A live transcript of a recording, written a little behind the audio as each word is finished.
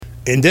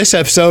In this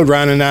episode,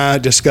 Ryan and I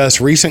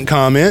discuss recent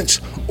comments,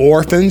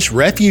 orphans,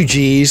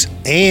 refugees,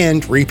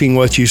 and reaping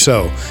what you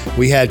sow.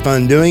 We had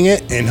fun doing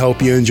it and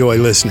hope you enjoy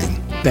listening.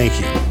 Thank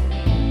you.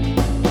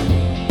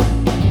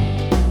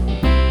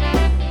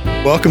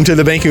 Welcome to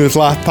the Banking with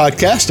Life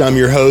podcast. I'm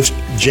your host,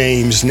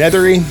 James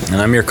Nethery.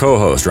 And I'm your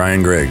co-host,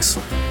 Ryan Griggs.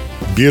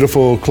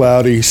 Beautiful,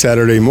 cloudy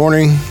Saturday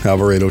morning,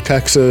 Alvarado,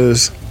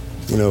 Texas.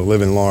 You know,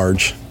 living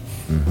large.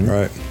 Mm-hmm.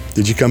 Right.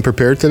 Did you come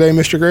prepared today,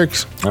 Mr.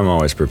 Griggs? I'm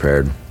always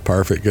prepared.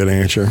 Perfect. Good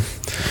answer.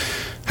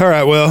 All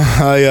right. Well,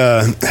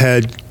 I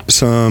had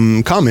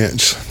some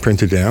comments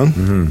printed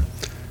down,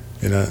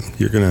 and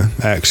you're going to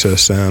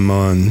access them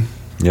online.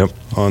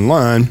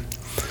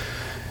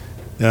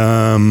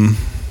 And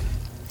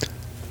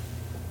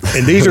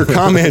these are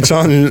comments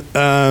on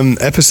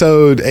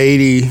episode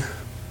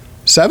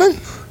 87.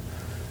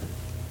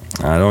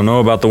 I don't know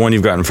about the one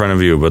you've got in front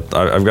of you, but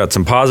I've got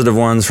some positive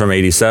ones from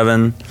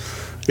 87.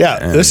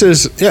 Yeah, this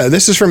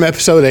is from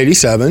episode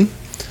 87.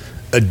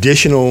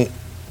 Additional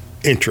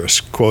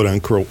interest, quote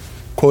unquote,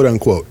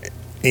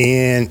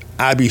 and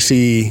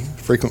IBC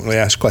frequently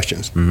asked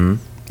questions. Mm-hmm.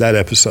 That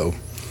episode.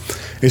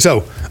 And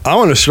so I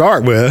want to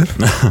start with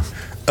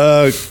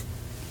a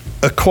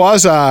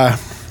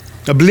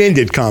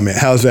blended comment.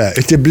 How's that?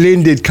 It's a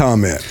blended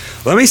comment.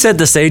 Let me set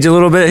the stage a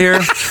little bit here,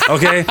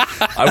 okay?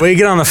 We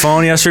get on the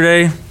phone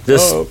yesterday,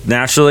 just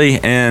naturally,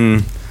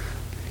 and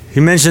he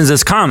mentions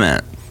this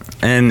comment,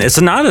 and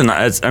it's not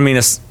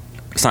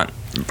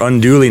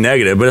unduly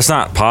negative, but it's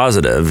not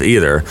positive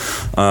either,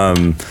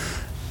 and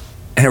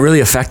it really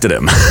affected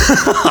him.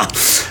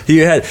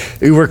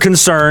 You were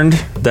concerned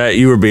that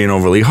you were being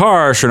overly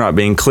harsh or not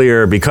being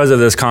clear because of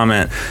this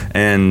comment,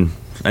 and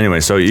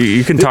anyway, so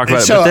you can talk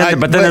about it,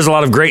 but then there's a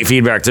lot of great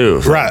feedback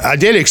too. So. Right, I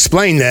did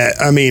explain that.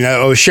 I mean,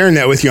 I was sharing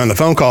that with you on the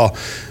phone call,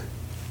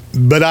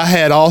 but I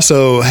had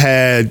also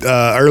had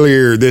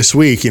earlier this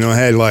week, I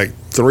had like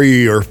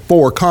 3 or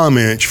 4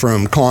 comments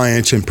from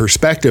clients and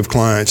prospective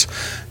clients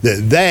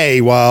that they,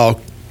 while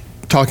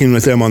talking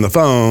with them on the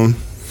phone,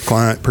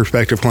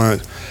 prospective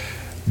clients,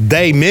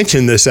 they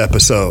mentioned this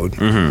episode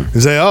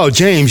and say, "Oh,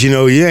 James,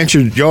 y'all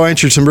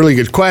answered some really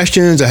good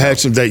questions. I had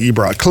some that you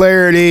brought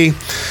clarity."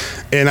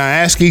 And I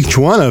asked each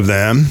one of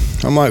them,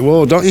 I'm like,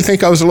 well, don't you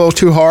think I was a little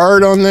too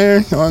hard on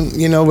there?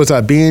 Was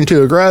I being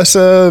too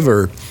aggressive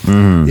or,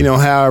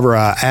 however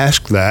I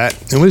asked that,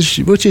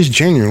 which is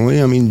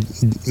genuinely,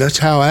 that's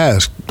how I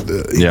asked.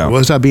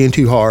 Was I being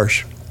too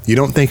harsh? You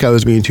don't think I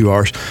was being too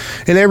harsh?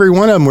 And every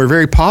one of them were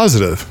very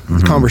positive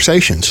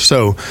conversations.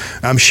 So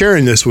I'm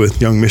sharing this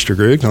with young Mr.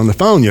 Griggs on the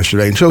phone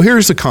yesterday. And so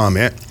here's the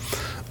comment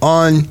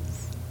on,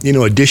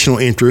 additional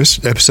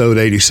interest, episode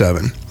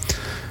 87.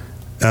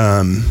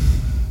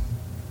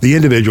 The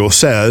individual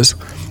says,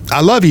 "I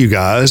love you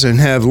guys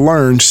and have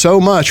learned so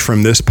much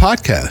from this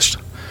podcast.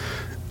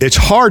 It's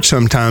hard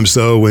sometimes,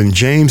 though, when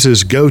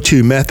James's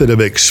go-to method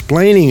of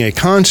explaining a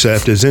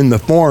concept is in the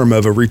form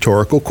of a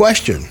rhetorical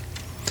question,"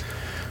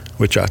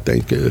 which I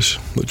think is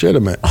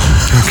legitimate.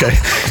 Okay.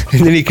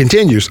 And then he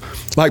continues,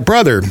 "Like,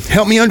 brother,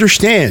 help me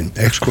understand, !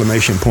 I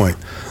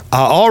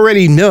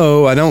already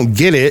know I don't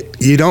get it.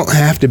 You don't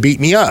have to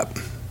beat me up."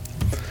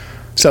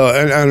 So,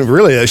 and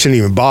really, that shouldn't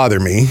even bother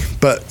me.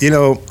 But,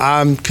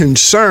 I'm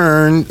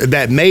concerned,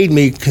 that made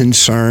me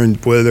concerned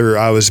whether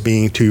I was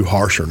being too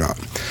harsh or not.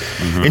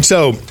 Mm-hmm. And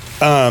so,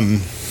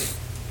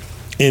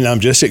 and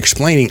I'm just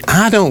explaining,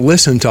 I don't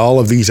listen to all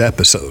of these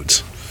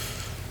episodes.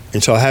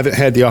 And so I haven't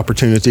had the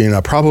opportunity, and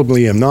I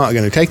probably am not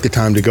going to take the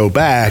time to go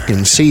back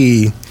and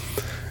see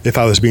if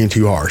I was being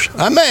too harsh.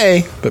 I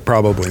may, but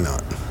probably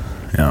not.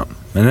 Yeah.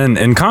 And then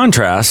in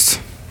contrast,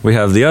 we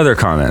have the other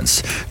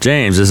comments.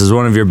 "James, this is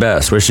one of your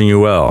best. Wishing you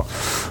well."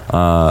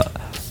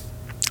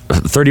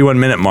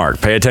 31-minute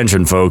mark. Pay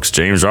attention, folks.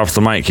 James drops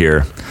the mic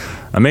here.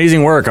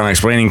 "Amazing work on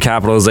explaining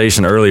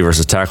capitalization early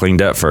versus tackling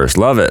debt first.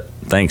 Love it.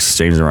 Thanks,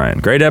 James and Ryan.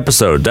 Great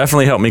episode.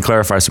 Definitely helped me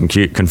clarify some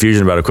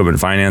confusion about equipment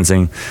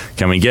financing.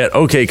 Can we get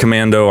OK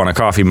Commando on a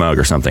coffee mug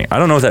or something?" I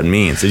don't know what that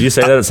means. Did you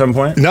say that at some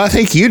point? No, I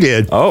think you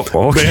did. Oh,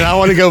 okay. But I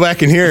want to go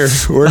back and hear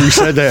where you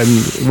said that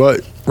and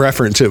what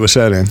reference it was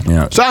said in.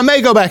 Yeah. So I may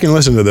go back and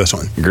listen to this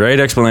one. Great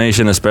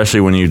explanation,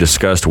 especially when you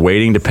discussed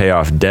waiting to pay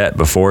off debt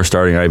before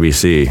starting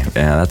IBC.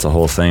 Yeah, that's a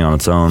whole thing on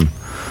its own.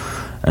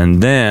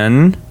 And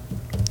then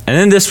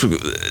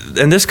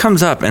this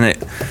comes up, and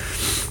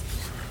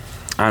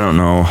I don't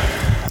know.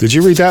 Did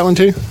you read that one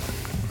too?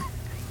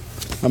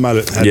 I might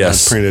have had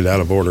that printed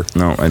out of order.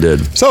 No, I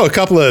did. So a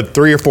couple of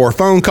 3 or 4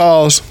 phone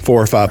calls,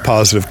 4 or 5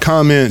 positive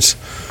comments.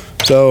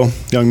 So,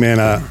 young man,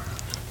 I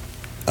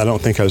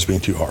don't think I was being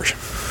too harsh.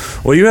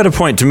 Well, you had a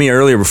point to me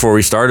earlier before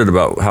we started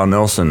about how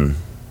Nelson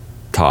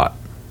taught.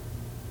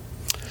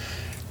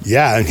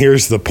 Yeah, and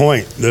here's the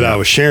point that I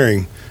was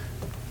sharing.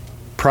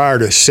 Prior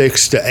to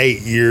 6 to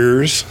 8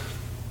 years,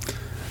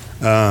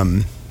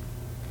 while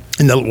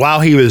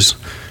he was,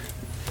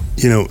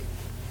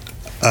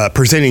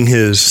 presenting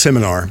his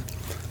seminar,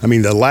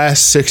 the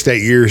last 6 to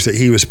 8 years that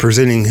he was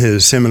presenting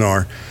his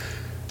seminar,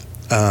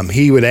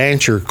 he would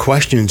answer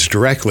questions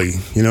directly.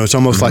 You know, it's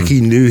almost like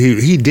he knew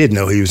he did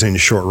know he was in the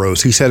short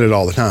rows. He said it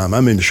all the time.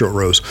 I'm in the short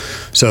rows.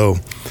 So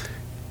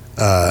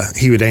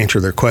he would answer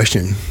their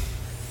question,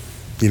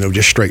 you know,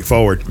 just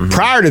straightforward.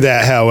 Prior to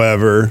that,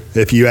 however,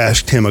 if you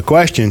asked him a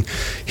question,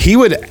 he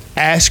would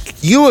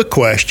ask you a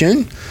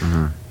question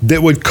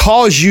that would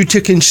cause you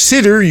to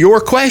consider your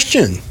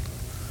question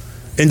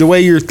and the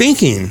way you're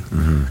thinking.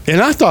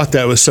 And I thought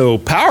that was so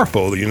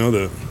powerful, you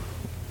know,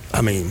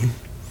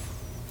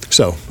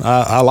 so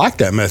I like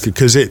that method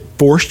because it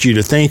forced you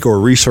to think or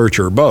research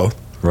or both.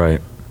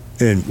 Right.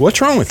 And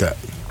what's wrong with that?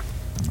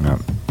 No,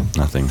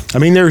 nothing. I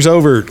mean, there's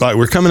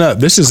we're coming up,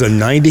 this is a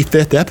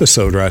 95th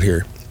episode right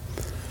here.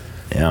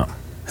 Yeah.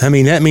 I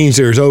mean, that means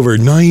there's over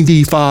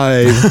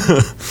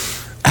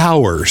 95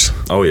 hours.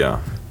 Oh,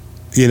 yeah.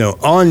 You know,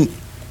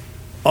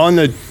 on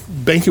the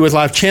Banking with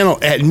Life channel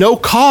at no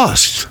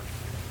cost.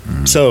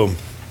 So,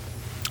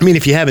 I mean,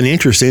 if you have an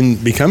interest in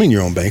becoming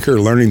your own banker or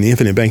learning the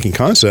infinite banking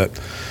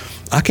concept,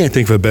 I can't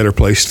think of a better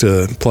place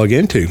to plug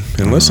into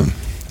and listen.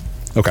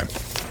 Okay.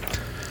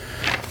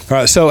 All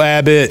right. So,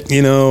 Abbott,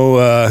 you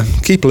know,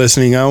 keep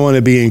listening. I want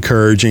to be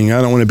encouraging.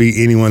 I don't want to beat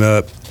anyone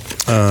up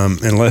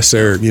unless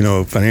they're, you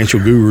know, financial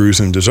gurus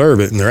and deserve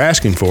it and they're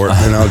asking for it,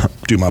 and I'll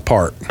do my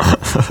part.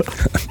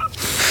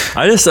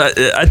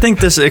 I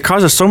think it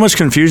causes so much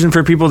confusion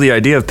for people, the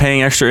idea of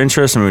paying extra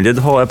interest. I mean, we did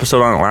the whole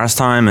episode on it last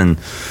time, and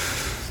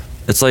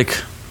it's like,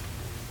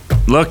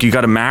 look, you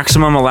got a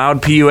maximum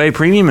allowed PUA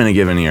premium in a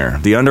given year.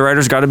 The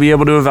underwriter's got to be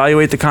able to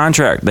evaluate the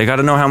contract. They got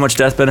to know how much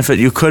death benefit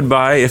you could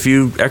buy if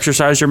you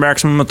exercise your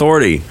maximum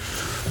authority.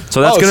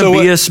 So that's going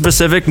to be a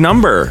specific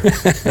number,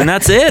 and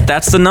that's it.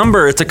 That's the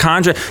number. It's a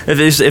contract. If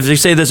they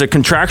say there's a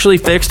contractually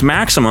fixed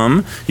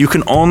maximum, you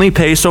can only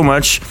pay so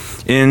much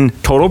in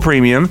total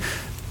premium.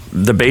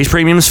 The base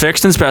premium is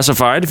fixed and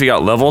specified. If you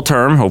got level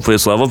term, hopefully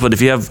it's level, but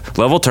if you have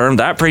level term,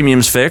 that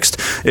premium's fixed.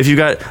 If you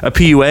got a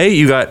PUA,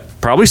 you got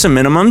probably some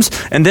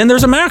minimums, and then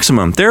there's a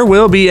maximum. There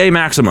will be a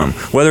maximum.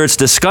 Whether it's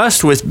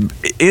discussed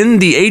in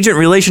the agent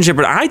relationship,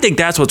 but I think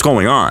that's what's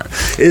going on,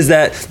 is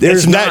that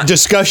that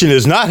discussion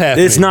is not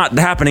happening. It's not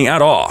happening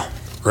at all.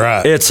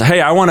 Right. It's,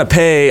 hey, I want to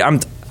pay,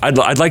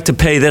 I'd like to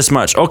pay this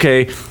much.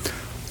 Okay.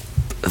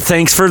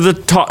 Thanks for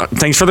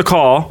the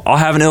call. I'll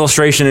have an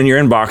illustration in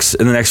your inbox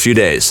in the next few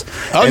days.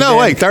 Oh, and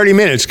wait, 30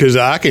 minutes, because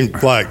I can,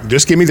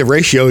 just give me the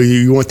ratio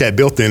you want that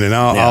built in, and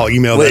I'll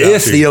email that out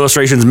if the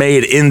illustration's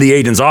made in the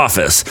agent's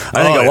office.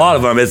 I think a lot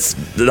of them, it's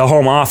the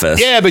home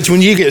office. Yeah, but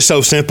when you get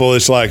so simple,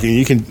 it's like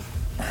you can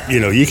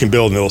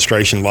build an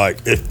illustration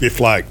if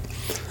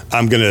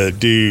I'm going to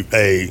do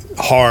a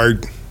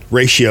hard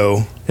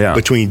ratio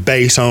between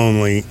base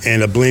only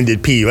and a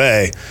blended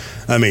PUA.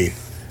 I mean,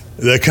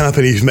 the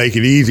companies make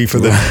it easy for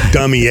the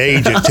dummy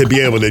agent to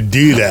be able to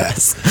do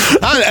that.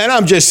 And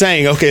I'm just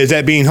saying, okay, is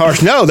that being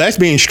harsh? No, that's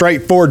being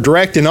straightforward,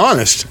 direct, and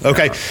honest.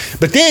 Okay.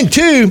 But then,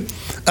 too,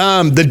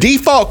 the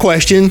default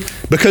question,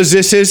 because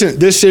this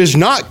is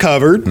not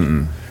covered,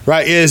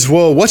 right, is,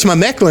 well, what's my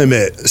MEC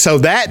limit? So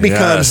that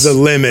becomes the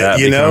limit,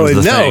 you know?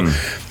 And no,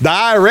 the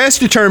IRS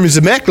determines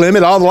the MEC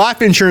limit. All the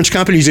life insurance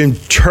companies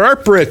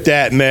interpret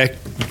that MEC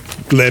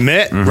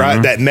limit,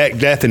 right, that MEC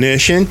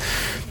definition.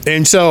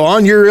 And so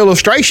on your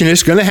illustration,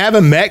 it's going to have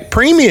a MEC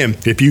premium.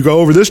 If you go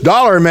over this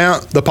dollar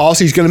amount, the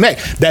policy is going to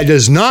MEC. That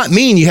does not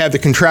mean you have the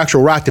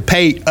contractual right to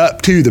pay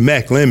up to the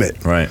MEC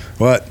limit. Right.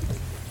 What?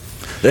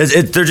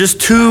 They're just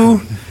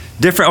two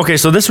different. Okay,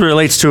 so this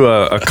relates to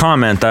a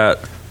comment that,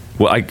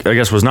 well, I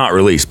guess was not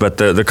released, but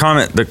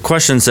the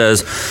question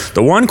says,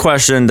 the one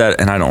question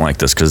that, and I don't like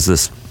this because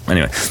this.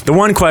 Anyway, the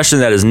one question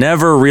that is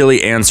never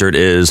really answered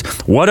is,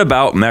 what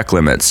about MEC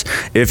limits?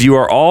 If you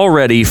are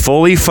already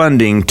fully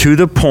funding to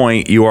the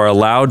point you are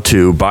allowed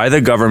to by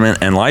the government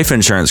and life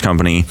insurance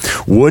company,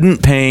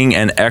 wouldn't paying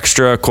an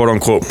extra, quote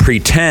unquote,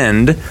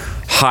 pretend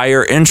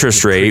higher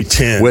interest rate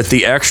with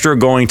the extra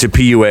going to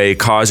PUA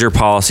cause your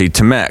policy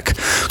to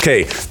MEC?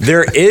 Okay,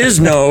 there is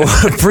no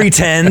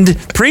pretend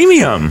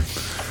premium.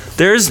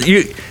 There's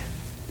the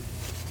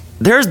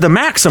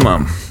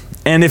maximum.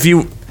 And if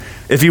you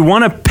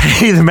want to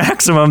pay the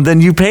maximum,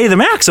 then you pay the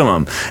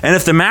maximum. And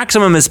if the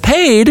maximum is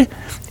paid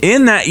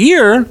in that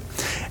year,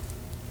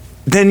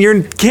 then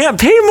you can't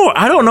pay more.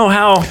 I don't know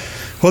how.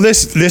 Well,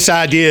 this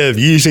idea of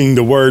using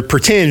the word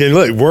pretend, and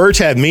look, words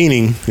have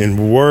meaning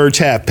and words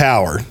have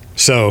power.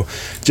 So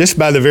just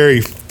by the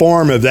very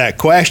form of that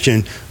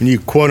question, when you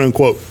quote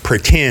unquote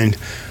pretend,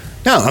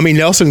 no, I mean,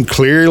 Nelson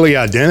clearly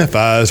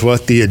identifies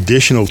what the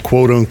additional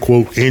quote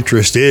unquote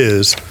interest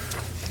is,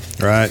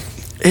 right?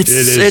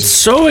 It's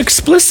so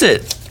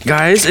explicit,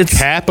 guys. It's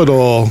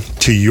capital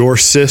to your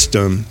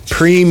system,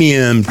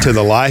 premium to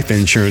the life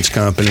insurance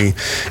company,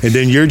 and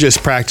then you're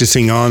just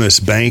practicing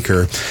honest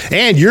banker,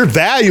 and you're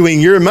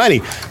valuing your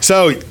money.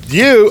 So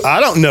I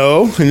don't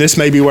know, and this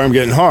may be where I'm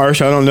getting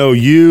harsh, I don't know,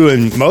 you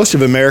and most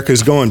of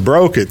America's going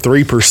broke at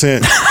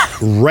 3%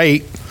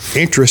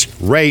 interest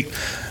rate,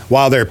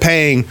 while they're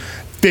paying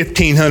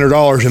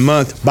 $1,500 a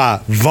month by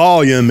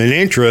volume and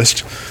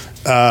interest.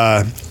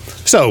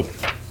 So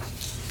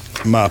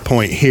my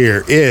point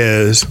here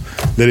is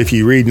that if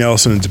you read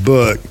Nelson's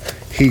book,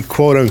 he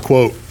quote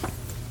unquote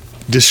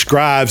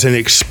describes and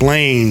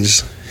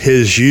explains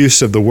his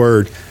use of the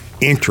word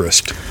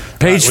interest.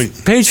 Page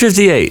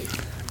 58,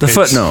 the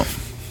footnote.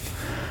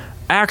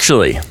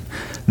 Actually,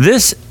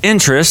 this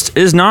interest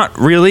is not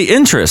really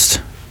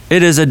interest.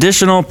 It is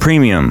additional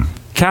premium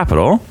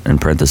capital, in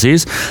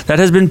parentheses, that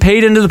has been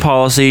paid into the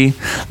policy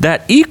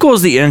that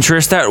equals the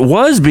interest that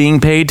was being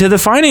paid to the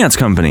finance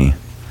company.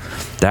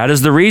 That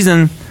is the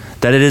reason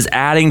that it is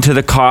adding to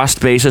the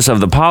cost basis of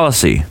the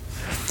policy.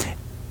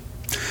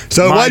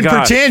 So it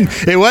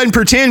wasn't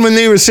pretend when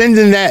they were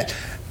sending that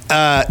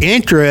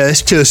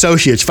interest to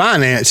Associates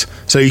Finance.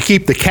 So you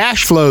keep the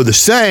cash flow the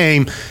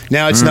same.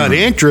 Now it's not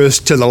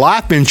interest to the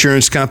life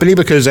insurance company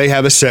because they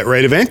have a set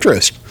rate of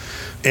interest.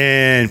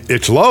 And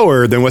it's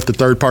lower than what the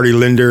third-party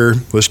lender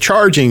was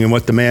charging and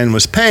what the man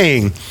was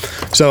paying.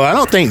 So I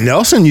don't think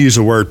Nelson used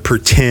the word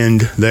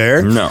pretend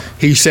there. No.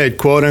 He said,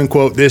 quote,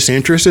 unquote, this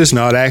interest is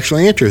not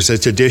actually interest.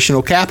 It's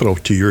additional capital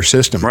to your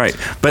system. Right.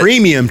 But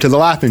premium to the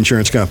life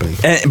insurance company.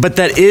 But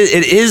it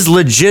is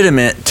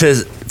legitimate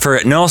for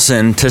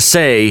Nelson to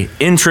say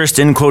interest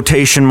in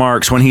quotation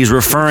marks when he's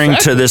referring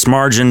to this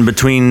margin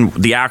between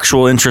the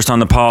actual interest on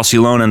the policy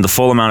loan and the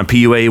full amount of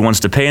PUA he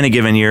wants to pay in a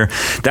given year.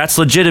 That's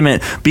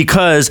legitimate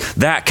because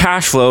that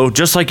cash flow,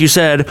 just like you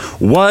said,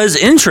 was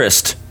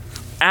interest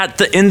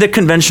in the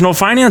conventional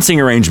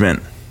financing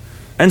arrangement.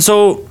 And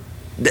so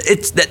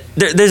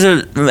there's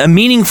a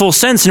meaningful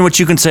sense in which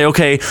you can say,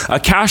 okay, a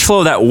cash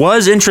flow that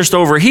was interest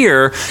over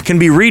here can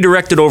be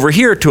redirected over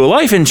here to a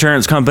life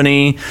insurance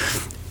company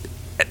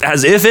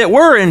as if it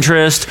were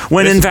interest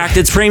when in fact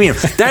it's premium.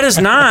 That is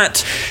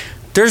not,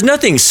 there's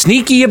nothing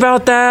sneaky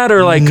about that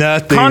or like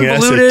nothing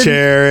convoluted.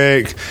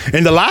 Esoteric.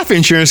 And the life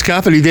insurance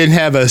company didn't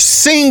have a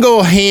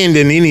single hand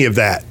in any of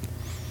that.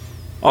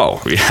 Oh,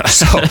 yeah.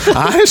 So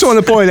I just want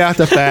to point out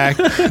the fact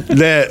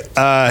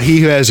that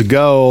he who has a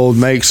gold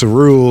makes the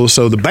rules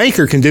so the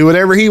banker can do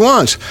whatever he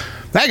wants.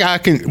 That guy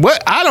can,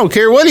 I don't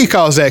care what he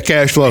calls that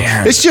cash flow.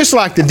 Man. It's just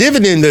like the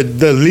dividend.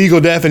 The legal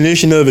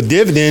definition of a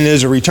dividend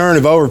is a return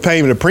of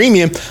overpayment of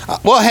premium.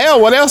 Well, hell,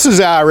 what else has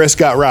the IRS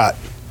got right?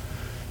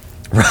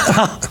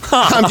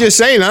 I'm just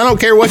saying, I don't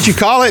care what you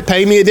call it,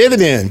 pay me a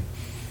dividend.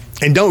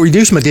 And don't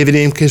reduce my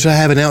dividend because I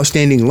have an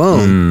outstanding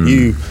loan,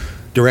 you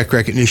direct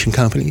recognition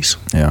companies.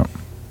 Yeah.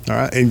 All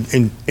right.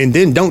 And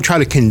then don't try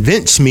to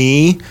convince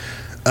me,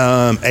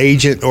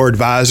 agent or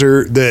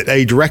advisor, that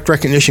a direct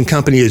recognition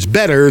company is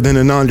better than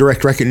a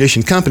non-direct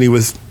recognition company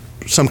with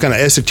some kind of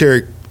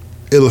esoteric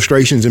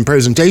illustrations and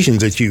presentations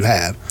that you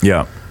have.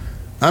 Yeah.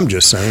 I'm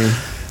just saying.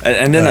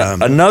 And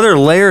then another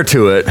layer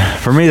to it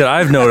for me that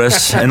I've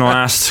noticed in the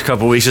last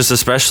couple of weeks, just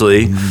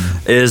especially,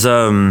 is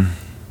an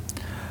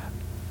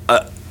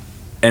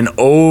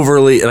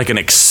overly, like an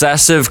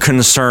excessive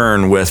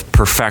concern with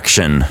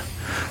perfection.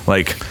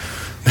 Like,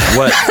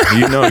 what,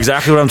 you know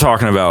exactly what I'm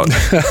talking about.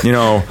 You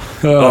know,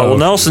 well,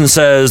 Nelson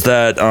says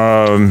that,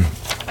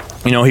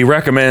 you know, he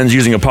recommends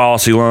using a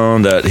policy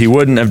loan, that he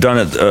wouldn't have done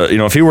it, you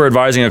know, if he were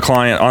advising a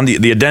client on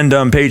the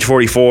addendum, page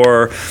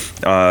 44,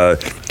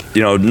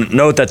 you know,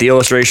 note that the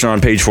illustration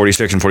on page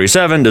 46 and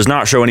 47 does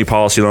not show any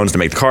policy loans to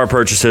make the car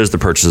purchases. The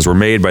purchases were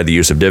made by the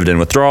use of dividend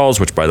withdrawals,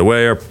 which, by the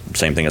way, are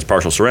same thing as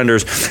partial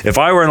surrenders. If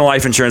I were in the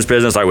life insurance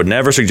business, I would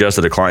never suggest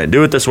that a client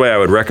do it this way. I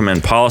would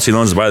recommend policy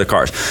loans to buy the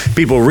cars.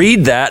 People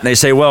read that and they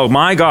say, well,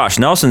 my gosh,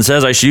 Nelson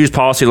says I should use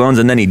policy loans,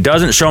 and then he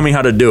doesn't show me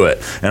how to do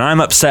it. And I'm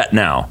upset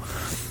now.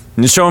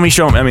 And show me.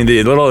 I mean,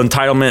 the little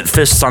entitlement,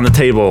 fists on the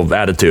table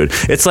attitude.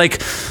 It's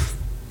like,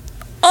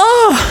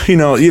 oh, you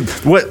know,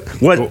 what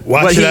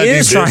he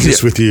is trying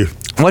to with you.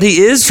 What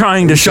he is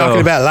trying to show.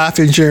 Talking about life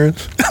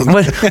insurance.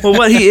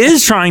 What he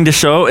is trying to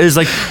show is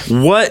like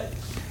what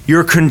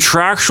your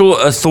contractual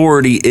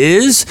authority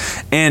is,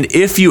 and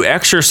if you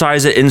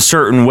exercise it in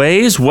certain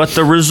ways, what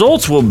the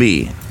results will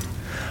be.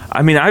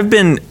 I mean, I've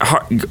been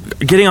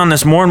getting on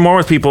this more and more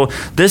with people.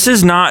 This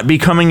is not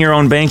becoming your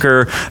own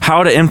banker,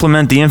 how to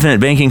implement the infinite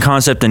banking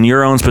concept in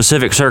your own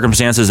specific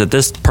circumstances at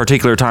this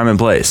particular time and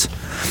place.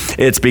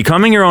 It's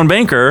becoming your own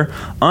banker,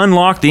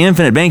 unlock the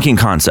infinite banking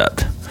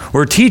concept.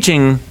 We're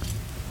teaching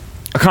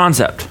a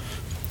concept.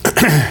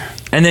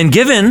 And then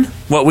given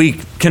what we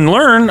can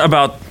learn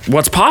about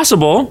what's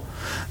possible,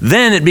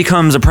 then it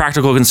becomes a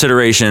practical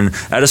consideration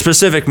at a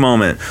specific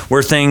moment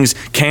where things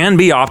can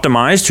be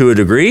optimized to a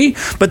degree.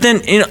 But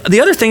then, you know,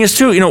 the other thing is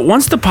too, you know,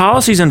 once the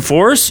policy's in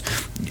force,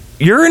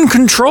 you're in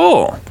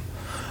control.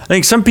 I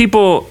think some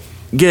people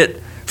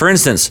get, for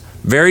instance,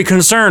 very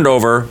concerned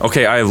over,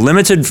 okay, I have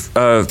limited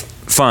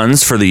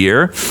funds for the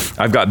year.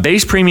 I've got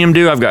base premium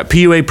due. I've got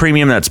PUA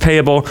premium that's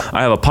payable.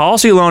 I have a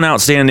policy loan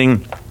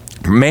outstanding.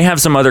 May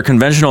have some other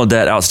conventional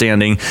debt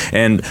outstanding.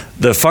 And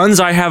the funds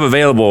I have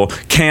available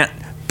can't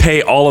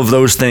pay all of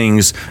those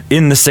things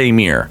in the same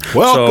year.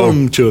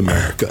 Welcome to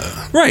America.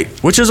 Right,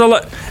 which is a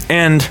lot.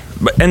 And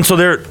so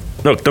there,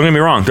 look, don't get me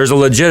wrong, there's a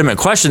legitimate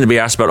question to be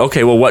asked about,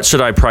 okay, well, what should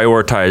I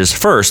prioritize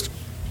first?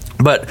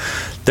 But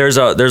there's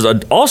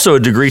also a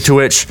degree to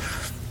which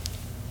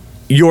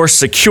you're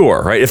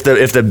secure, right? If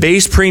the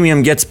base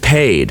premium gets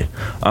paid,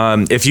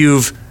 if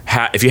you've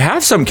if you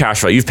have some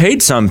cash value, you've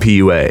paid some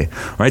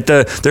PUA, right?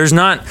 There's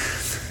not.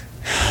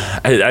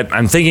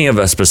 I'm thinking of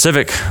a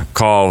specific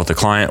call with a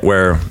client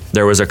where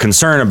there was a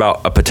concern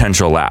about a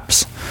potential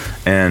lapse,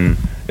 and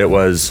it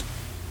was,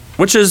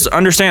 which is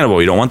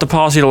understandable. You don't want the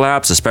policy to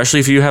lapse, especially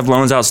if you have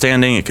loans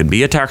outstanding. It could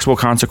be a taxable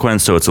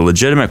consequence, so it's a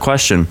legitimate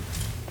question.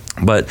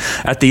 But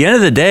at the end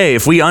of the day,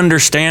 if we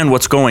understand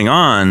what's going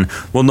on,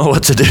 we'll know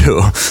what to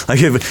do.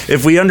 Like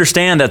if we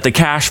understand that the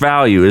cash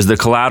value is the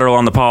collateral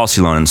on the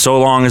policy loan, and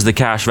so long as the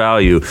cash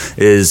value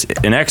is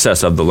in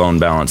excess of the loan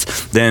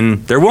balance,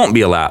 then there won't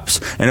be a lapse.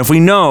 And if we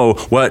know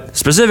what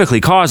specifically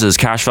causes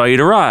cash value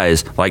to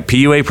rise, like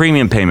PUA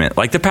premium payment,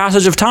 like the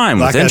passage of time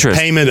like with interest.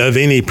 Like a payment of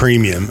any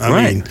premium.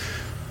 I mean,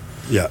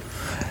 yeah.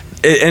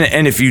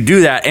 And if you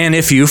do that, and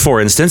if you,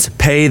 for instance,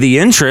 pay the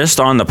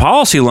interest on the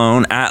policy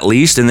loan at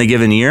least in the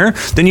given year,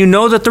 then you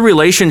know that the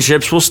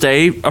relationships will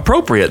stay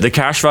appropriate. The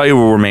cash value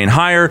will remain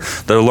higher.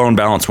 The loan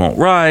balance won't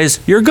rise.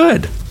 You're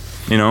good,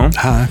 you know?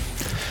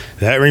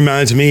 That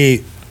reminds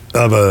me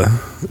of a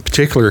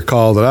particular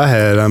call that I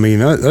had. I mean,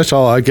 that's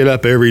all. I get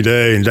up every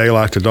day in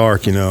daylight to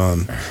dark, you know,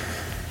 I'm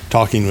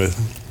talking with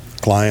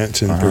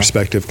clients and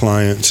prospective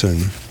clients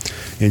and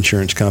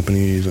insurance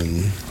companies,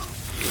 and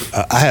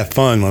I have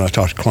fun when I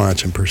talk to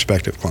clients and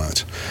prospective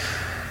clients.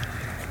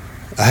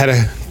 I had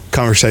a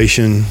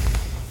conversation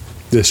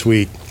this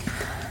week,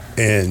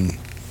 and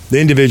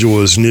the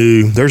individual is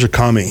new. There's a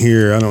comment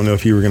here. I don't know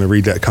if you were going to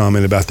read that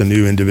comment about the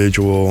new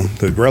individual,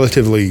 the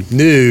relatively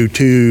new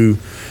to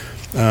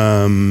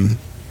the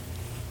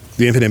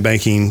infinite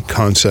banking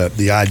concept,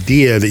 the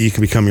idea that you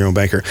can become your own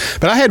banker.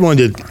 But I had one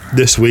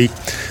this week,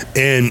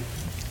 and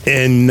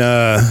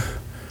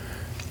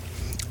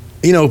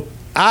you know,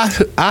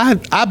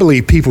 I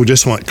believe people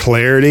just want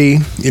clarity.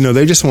 You know,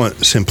 they just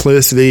want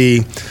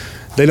simplicity.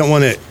 They don't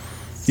want it,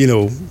 you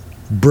know,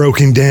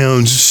 broken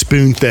down,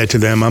 spoon fed to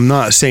them. I'm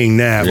not saying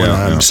that when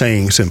I'm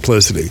saying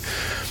simplicity.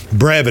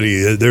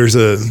 Brevity, there's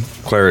a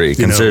clarity,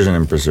 concision,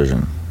 and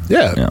precision.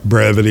 Yeah,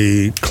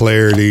 brevity,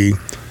 clarity,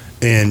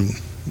 and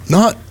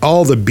not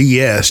all the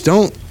BS.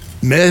 Don't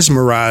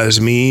mesmerize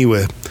me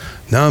with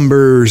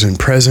numbers and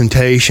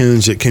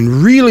presentations. It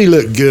can really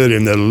look good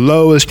in the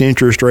lowest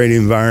interest rate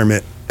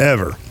environment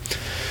ever.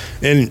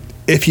 And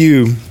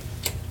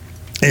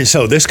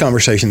so this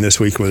conversation this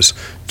week was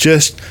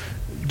just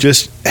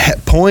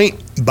point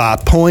by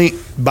point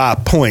by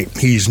point.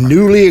 He's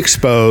newly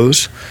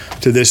exposed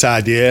to this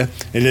idea,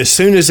 and as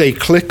soon as they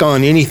click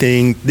on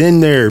anything, then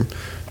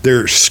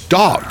they're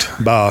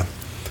stalked by,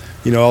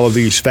 you know, all of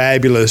these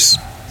fabulous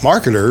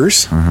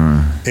marketers,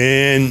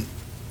 and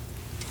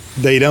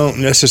they don't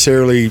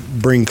necessarily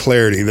bring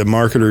clarity. The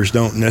marketers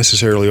don't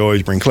necessarily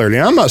always bring clarity.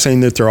 And I'm not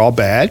saying that they're all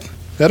bad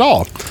at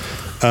all.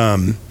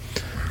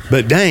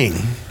 But dang,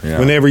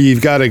 whenever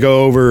you've got to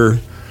go over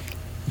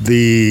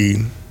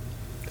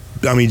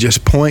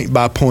just point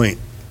by point,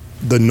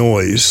 the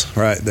noise,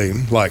 right? They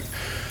like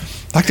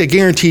the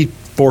guaranteed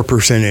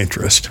 4%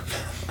 interest.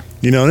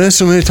 You know, and I'm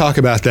going to talk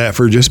about that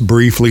for just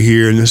briefly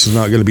here, and this is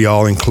not going to be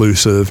all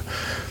inclusive.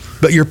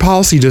 But your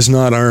policy does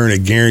not earn a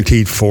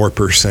guaranteed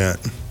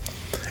 4%.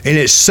 And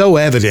it's so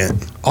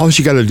evident. All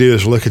you got to do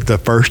is look at the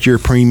first year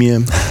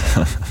premium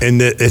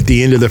and at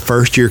the end of the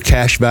first year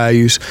cash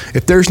values.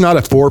 If there's not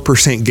a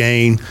 4%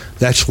 gain,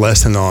 that's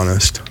less than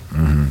honest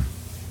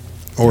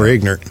or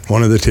ignorant,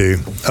 one of the two.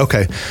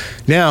 Okay.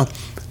 Now,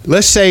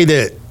 let's say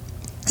that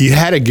you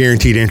had a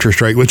guaranteed interest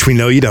rate, which we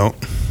know you don't,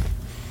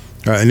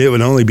 right? And it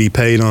would only be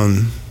paid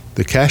on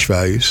the cash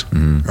values,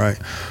 right?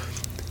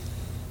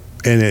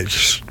 And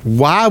it's,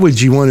 why would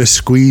you want to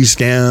squeeze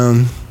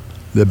down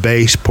the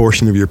base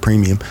portion of your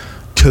premium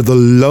to the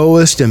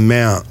lowest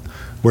amount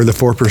where the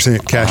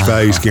 4% cash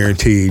value is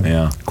guaranteed,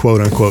 quote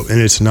unquote, and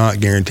it's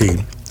not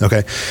guaranteed?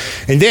 Okay.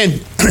 And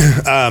then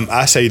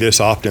I say this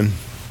often.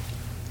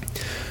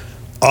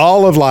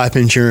 All of life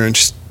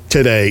insurance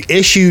today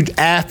issued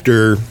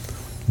after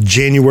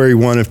January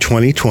 1 of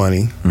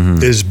 2020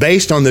 is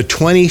based on the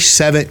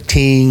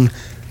 2017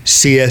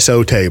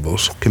 CSO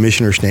tables,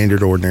 Commissioner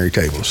Standard Ordinary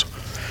Tables.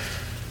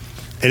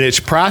 And it's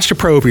priced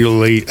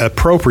appropriately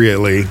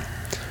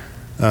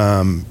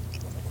and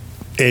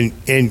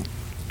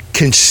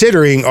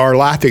considering our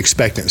life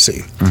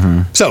expectancy.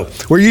 So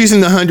we're using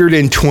the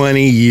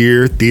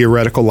 120-year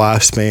theoretical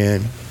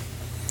lifespan.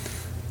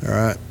 All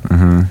right.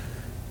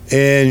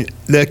 And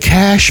the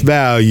cash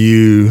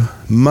value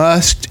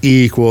must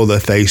equal the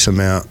face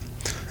amount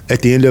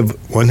at the end of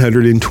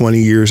 120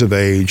 years of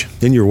age.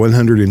 Then you're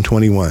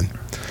 121.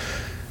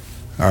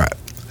 All right.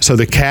 So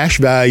the cash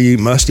value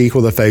must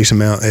equal the face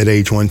amount at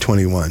age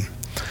 121.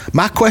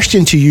 My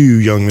question to you,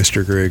 young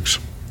Mr. Griggs,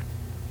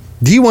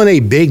 do you want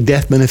a big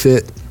death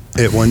benefit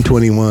at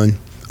 121,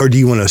 or do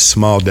you want a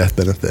small death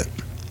benefit?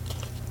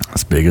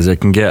 As big as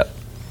it can get.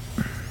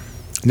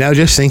 Now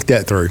just think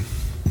that through.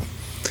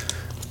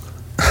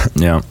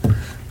 Yeah.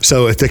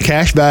 So if the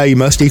cash value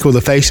must equal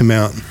the face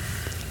amount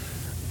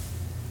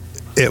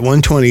at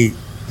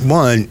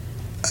 121,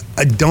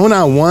 don't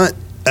I want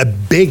a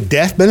big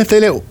death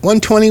benefit at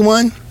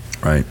 121?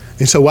 Right.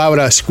 And so why would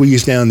I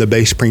squeeze down the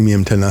base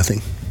premium to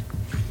nothing?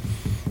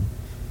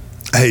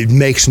 it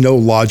makes no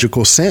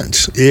logical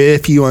sense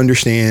if you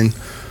understand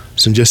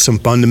some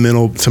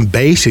fundamental, some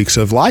basics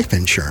of life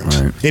insurance.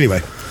 Right.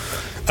 Anyway,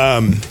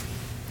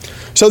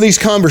 so these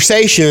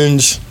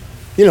conversations,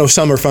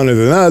 some are funner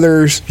than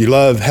others. You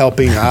love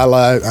helping.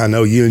 I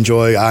know you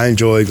enjoy. I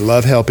enjoy.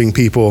 Love helping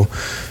people,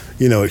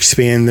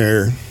 expand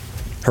their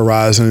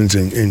horizons,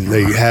 and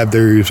they have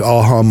their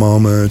aha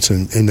moments,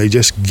 and they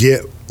just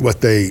get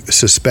what they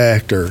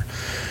suspect or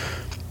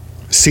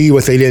see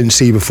what they didn't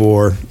see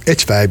before.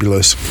 It's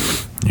fabulous.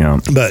 Yeah.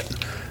 But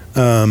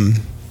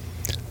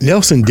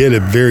Nelson did a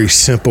very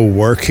simple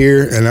work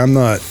here, and I'm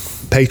not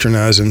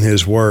patronizing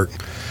his work.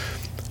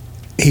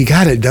 He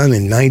got it done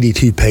in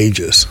 92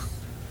 pages.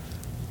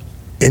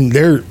 And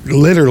there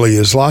literally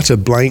is lots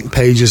of blank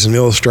pages and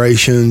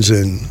illustrations.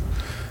 And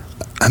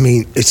I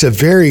mean, it's a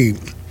very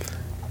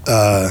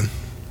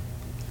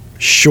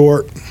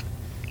short,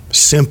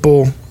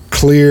 simple,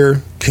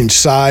 clear,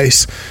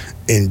 concise,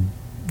 and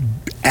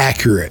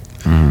accurate.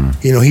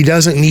 He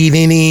doesn't need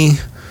any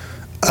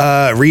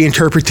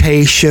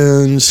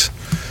reinterpretations.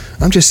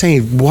 I'm just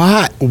saying,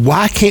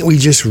 why can't we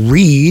just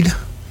read,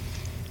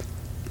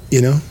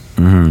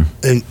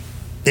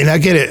 And I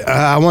get it.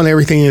 I want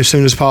everything as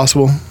soon as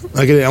possible.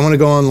 I get it. I want to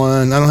go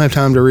online. I don't have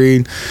time to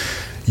read.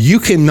 You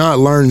cannot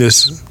learn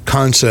this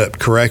concept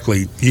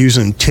correctly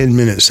using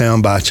 10-minute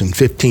sound bites and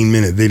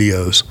 15-minute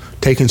videos,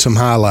 taking some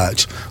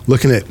highlights,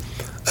 looking at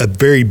a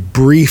very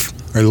brief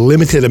or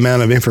limited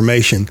amount of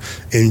information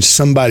in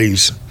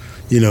somebody's,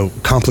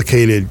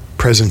 complicated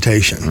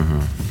presentation.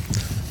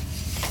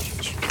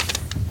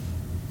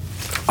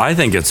 I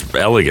think it's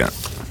elegant.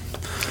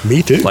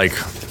 Me too.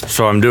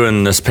 So I'm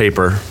doing this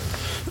paper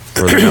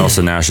for the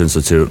Nelson Nash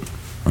Institute,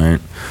 right,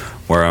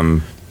 where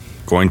I'm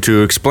going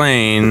to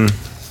explain,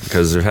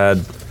 because they've had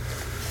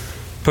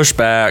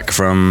pushback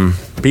from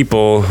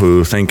people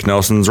who think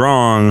Nelson's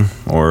wrong,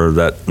 or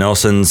that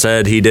Nelson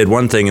said he did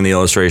one thing in the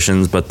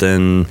illustrations, but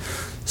then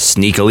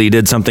sneakily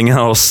did something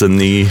else in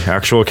the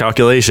actual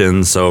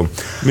calculations. So,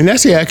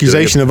 that's the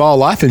accusation of all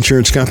life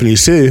insurance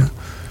companies too.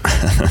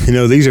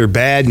 These are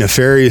bad,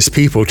 nefarious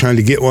people trying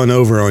to get one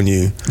over on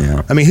you.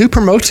 Yeah. Who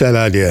promotes that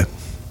idea?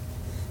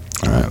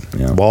 Yeah.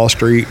 Wall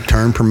Street,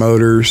 term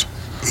promoters,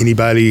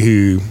 anybody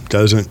who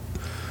doesn't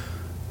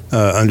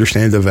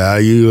understand the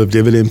value of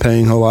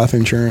dividend-paying whole life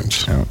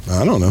insurance. Yeah.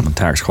 I don't know.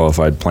 Tax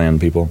qualified plan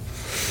people.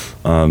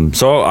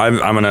 So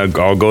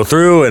I'll go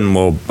through and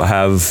we'll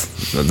have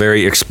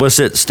very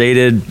explicit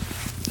stated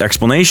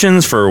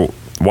explanations for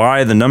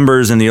why the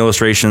numbers in the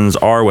illustrations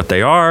are what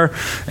they are,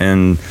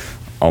 and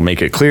I'll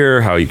make it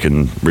clear how you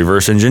can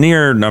reverse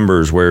engineer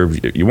numbers where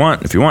you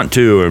want, if you want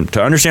to, and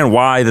to understand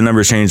why the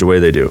numbers change the way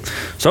they do,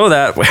 so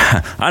that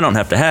I don't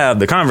have to have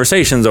the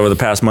conversations over the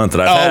past month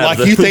that I've had. Like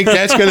you think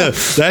that's gonna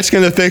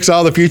fix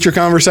all the future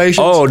conversations?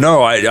 Oh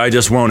no, I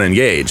just won't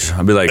engage.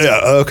 I'll be like,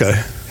 yeah,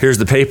 okay. Here's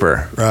the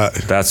paper. Right.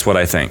 That's what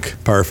I think.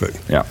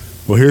 Perfect. Yeah.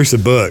 Well, here's the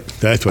book.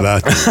 That's what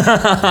I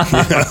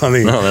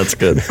think. No, that's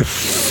good.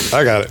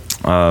 I got it.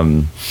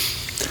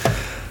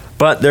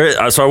 But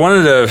so I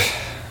wanted to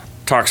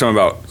talk some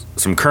about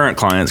some current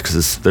clients,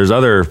 because there's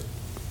other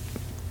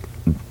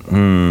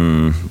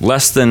some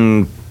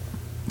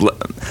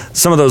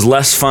of those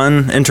less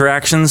fun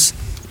interactions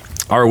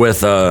are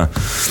with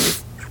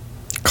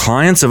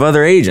clients of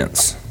other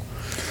agents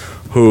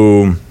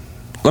who,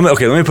 let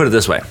me put it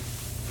this way.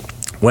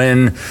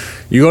 When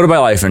you go to buy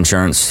life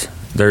insurance,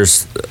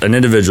 there's an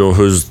individual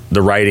who's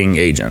the writing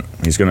agent.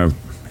 He's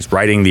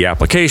writing the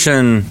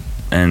application,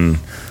 and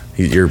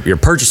you're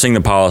purchasing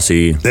the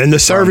policy. And the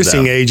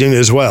servicing agent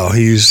as well.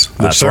 He's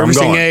the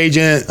servicing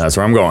agent. That's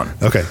where I'm going.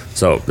 Okay.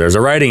 So there's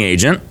a writing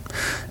agent,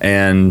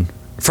 and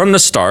from the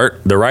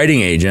start, the writing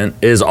agent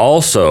is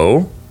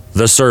also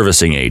the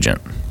servicing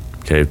agent.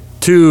 Okay.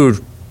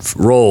 Two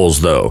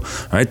roles though,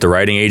 right? The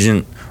writing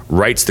agent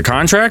writes the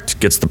contract,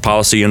 gets the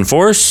policy in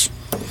force,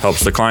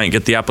 helps the client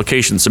get the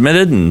application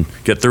submitted and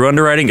get through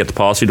underwriting, get the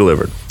policy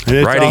delivered. And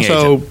it's writing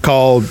also agent.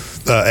 called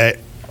the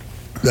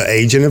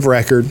agent of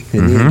record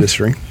in the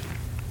industry.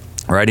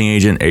 Writing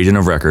agent, agent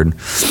of record.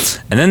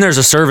 And then there's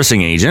a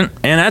servicing agent.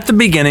 And at the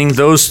beginning,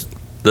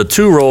 the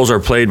two roles are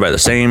played by the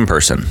same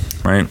person,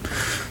 right?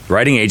 The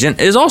writing agent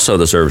is also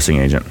the servicing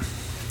agent.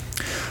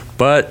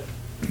 But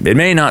it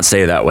may not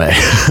stay that way.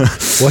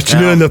 What you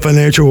do in the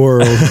financial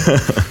world?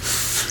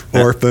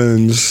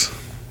 Orphans.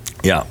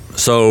 Yeah.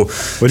 So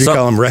what do you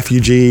call them?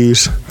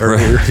 Refugees?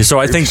 So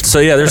I think so.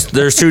 Yeah.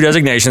 There's two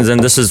designations,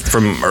 and this is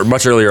from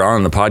much earlier on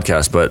in the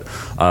podcast. But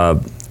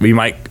we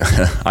might.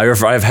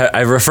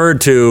 I've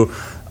referred to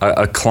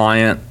a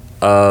client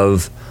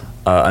of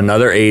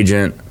another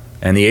agent,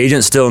 and the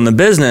agent's still in the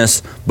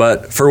business,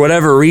 but for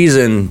whatever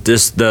reason,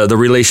 the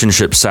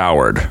relationship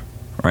soured.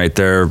 Right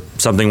there,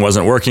 something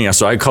wasn't working.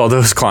 So I call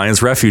those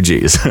clients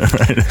refugees.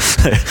 Right?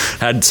 They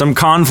had some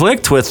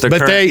conflict with the.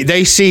 But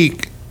they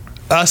seek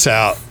us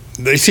out.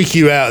 They seek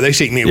you out. They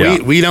seek me.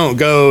 Yeah. We don't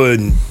go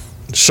and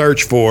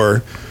search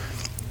for,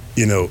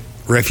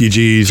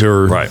 refugees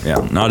or right.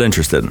 Yeah, not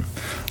interested.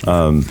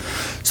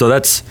 So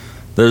that's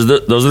those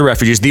are the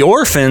refugees. The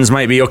orphans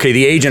might be, okay,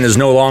 the agent is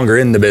no longer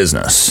in the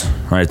business,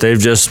 right? They've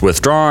just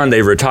withdrawn,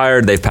 they've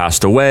retired, they've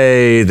passed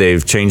away,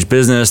 they've changed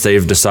business,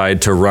 they've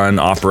decided to run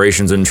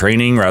operations and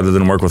training rather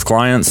than work with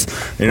clients,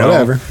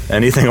 Whatever.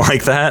 Anything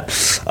like that.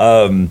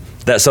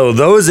 So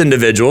those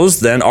individuals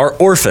then are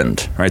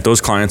orphaned, right?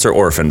 Those clients are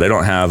orphaned. They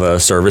don't have a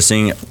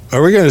servicing.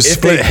 Are we going to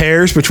split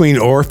hairs between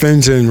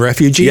orphans and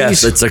refugees?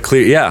 Yes, it's a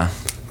clear,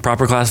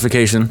 proper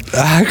classification.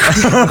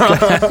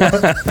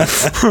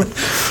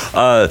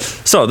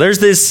 So there's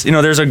this,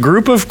 there's a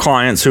group of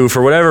clients who,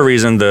 for whatever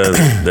reason,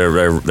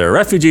 they're a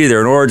refugee, they're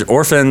an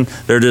orphan,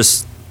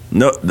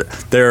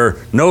 they're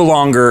no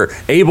longer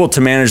able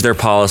to manage their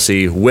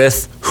policy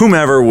with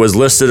whomever was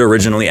listed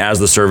originally as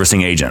the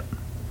servicing agent.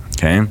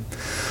 Okay.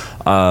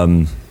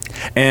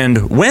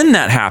 And when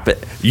that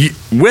happened,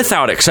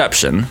 without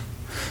exception,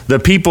 the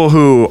people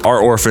who are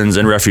orphans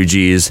and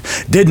refugees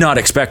did not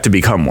expect to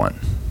become one.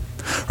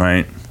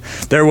 Right?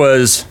 There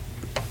was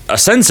a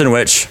sense in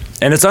which,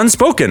 and it's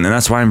unspoken, and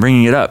that's why I'm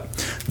bringing it up,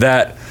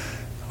 that,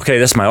 okay,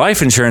 this is my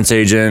life insurance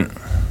agent.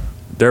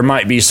 There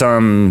might be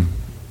some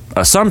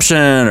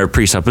assumption or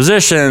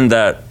presupposition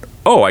that,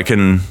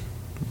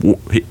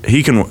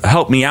 he can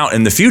help me out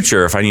in the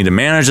future if I need to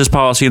manage this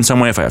policy in some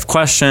way, if I have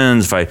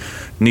questions, if I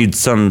need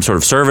some sort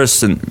of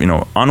service and,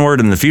 onward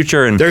in the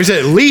future. And there's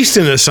at least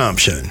an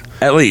assumption.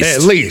 At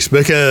least,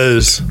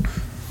 because...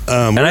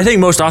 and I think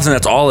most often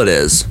that's all it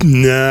is.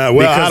 No,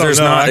 well, I don't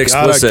know. I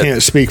I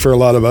can't speak for a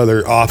lot of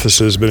other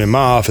offices, but in my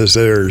office,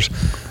 there's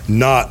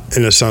not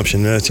an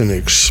assumption. That's an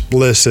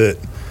explicit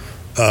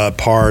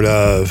part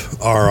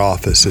of our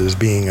offices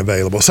being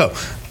available. So,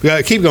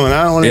 keep going.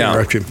 I don't want to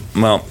interrupt you.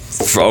 Well,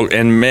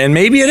 and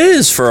maybe it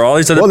is for all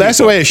these other people. Well, that's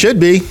the way it should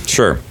be.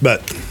 Sure.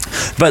 But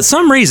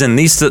some reason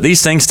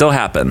these things still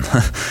happen.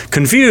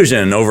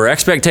 Confusion over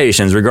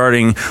expectations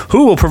regarding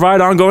who will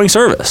provide ongoing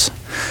service.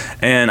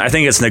 And I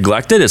think it's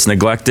neglected. It's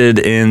neglected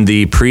in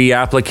the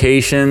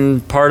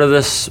pre-application part of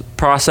this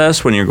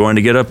process when you're going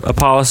to get a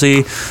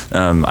policy.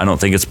 I don't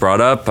think it's brought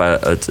up.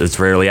 It's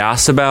rarely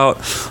asked about.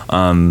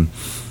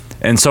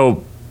 And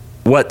so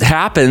what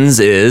happens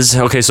is,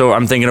 okay, so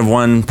I'm thinking of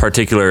one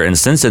particular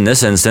instance. In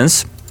this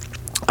instance,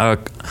 a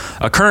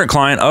current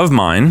client of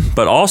mine,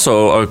 but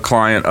also a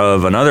client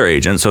of another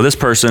agent. So this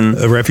person...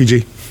 A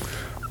refugee?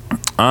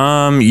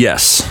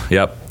 Yes.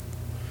 Yep.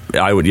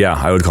 I would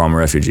call him a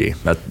refugee.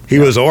 He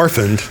was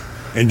orphaned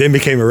and then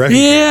became a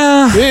refugee.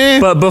 Yeah.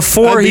 But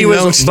before he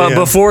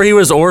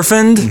was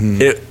orphaned,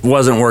 it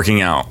wasn't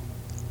working out.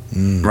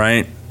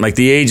 Right? Like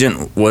the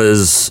agent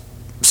was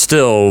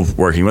still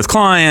working with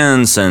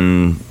clients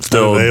and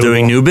still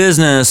doing new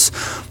business,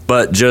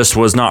 but just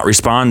was not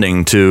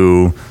responding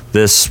to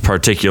this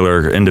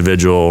particular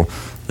individual,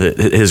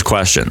 his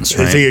questions.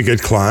 Right? Is he a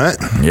good client?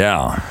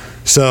 Yeah.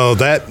 So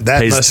that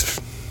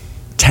must...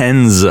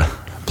 Tens,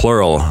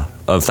 plural,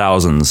 of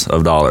thousands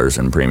of dollars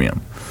in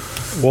premium.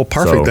 Well,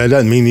 perfect. So, that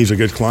doesn't mean he's a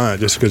good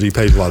client just because he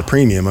pays a lot of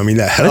premium. I mean,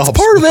 that helps. That's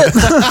part of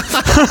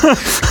it.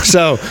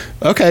 So,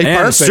 okay, and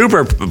perfect.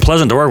 Super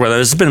pleasant to work with.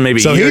 It's been maybe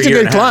so he's a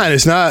good client.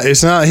 It's not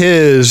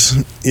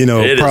his,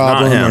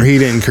 problem, or he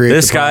didn't create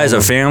this guy's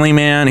a family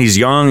man. He's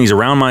young. He's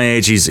around my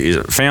age. He's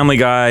a family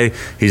guy.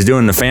 He's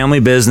doing the family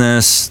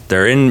business.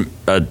 They're in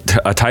a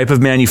type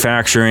of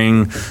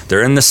manufacturing.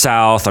 They're in the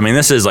South. I mean,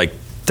 this is like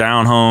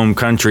down home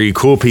country,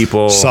 cool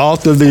people,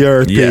 salt of the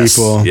earth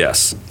people.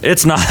 Yes,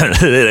 it is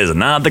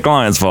not the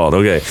client's fault.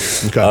 Okay.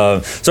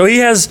 So he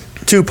has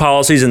 2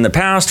 policies in the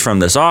past from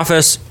this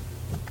office,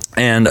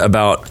 and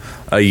about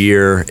a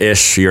year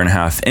and a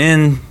half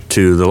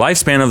into the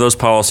lifespan of those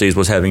policies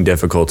was having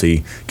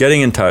difficulty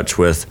getting in touch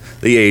with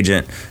the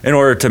agent in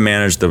order to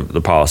manage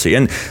the policy.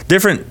 And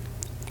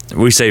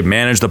we say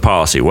manage the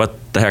policy. What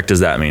the heck does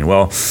that mean?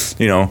 Well,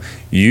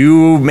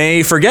 you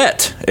may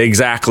forget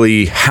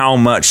exactly how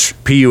much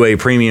PUA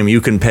premium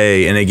you can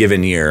pay in a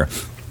given year.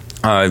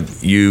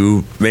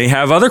 You may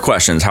have other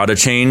questions, how to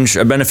change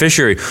a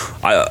beneficiary.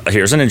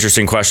 Here's an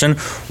interesting question.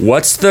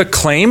 What's the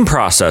claim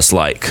process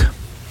like?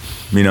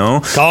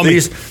 Call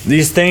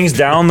these things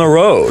down the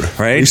road,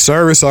 right? We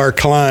service our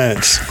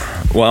clients.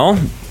 Well,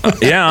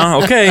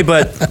 yeah, okay,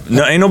 but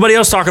ain't nobody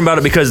else talking about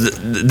it because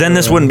then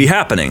this wouldn't be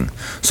happening.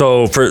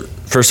 So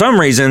for some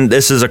reason,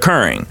 this is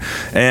occurring.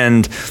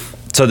 And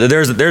so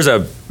there's a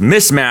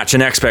mismatch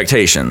in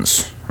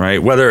expectations,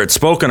 right? Whether it's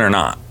spoken or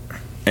not.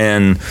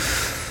 And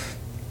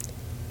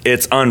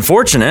it's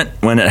unfortunate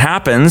when it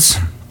happens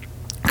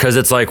because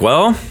it's like,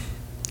 well,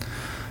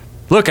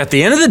 look, at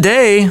the end of the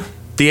day,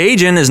 the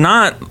agent is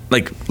not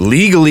like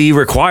legally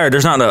required.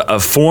 There's not a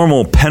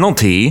formal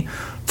penalty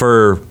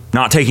for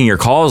not taking your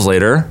calls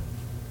later.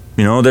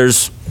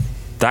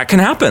 That can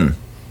happen.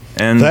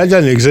 And that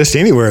doesn't exist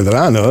anywhere that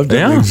I know of. It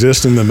doesn't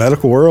exist in the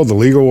medical world, the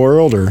legal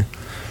world, or...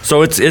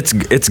 So it's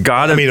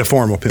got to... a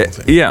formal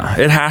penalty.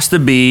 It has to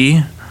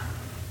be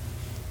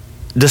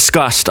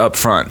discussed up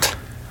front,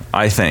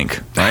 I think,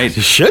 right?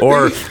 It should be.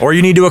 Or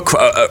you need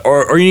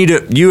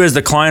to, you as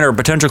the client or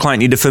potential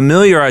client need to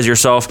familiarize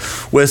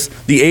yourself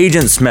with the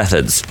agent's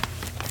methods,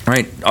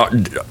 right?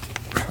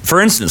 For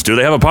instance, do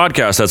they have a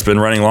podcast that's been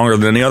running longer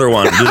than any other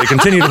one? Do they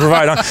continue to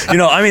provide,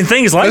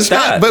 things like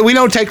that. But we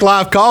don't take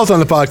live calls on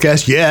the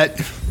podcast yet.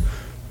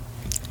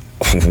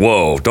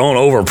 Whoa, don't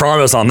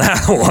overpromise on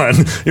that one.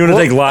 You want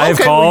to take live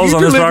calls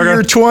on this program?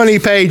 Your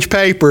 20-page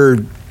paper,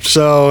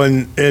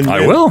 and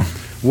I will.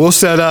 We'll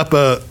set up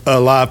a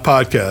live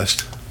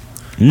podcast.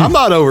 I'm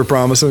not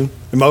overpromising.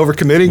 Am I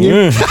overcommitting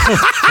you?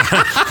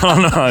 I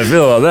don't know how I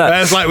feel about that.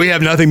 That's like we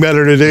have nothing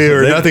better to do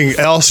or nothing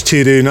else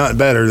to do. Not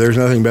better. There's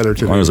nothing better to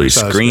do. As long as we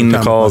screen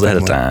the calls ahead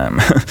of time.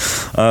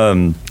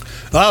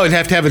 It'd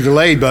have to have a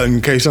delayed button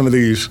in case some of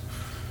these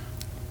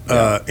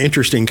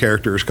interesting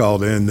characters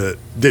called in that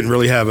didn't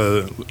really have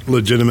a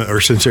legitimate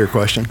or sincere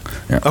question.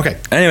 Yeah. Okay.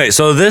 Anyway,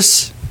 so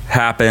this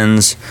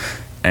happens,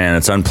 and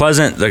it's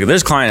unpleasant. Like,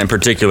 this client in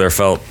particular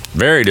felt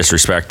very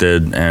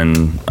disrespected,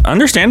 and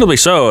understandably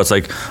so. It's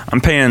like, I'm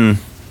paying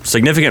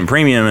significant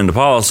premium into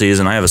policies,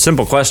 and I have a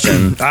simple question.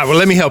 All right, well,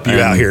 let me help you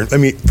out here.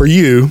 For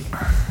you,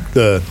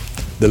 the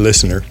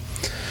listener,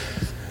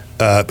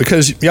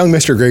 because young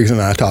Mr. Griggs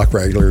and I talk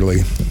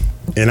regularly,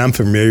 and I'm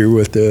familiar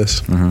with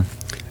this. Mm-hmm.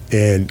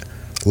 And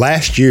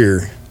last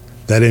year,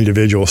 that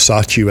individual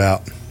sought you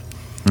out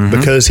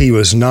because he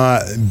was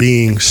not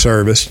being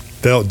serviced,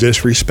 felt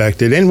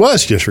disrespected, and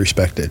was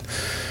disrespected,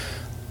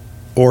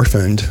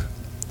 orphaned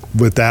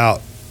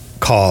without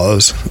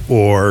cause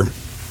or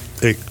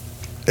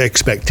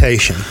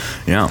expectation.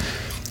 Yeah.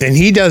 And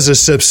he does a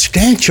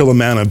substantial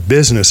amount of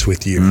business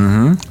with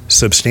you.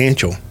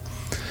 Substantial.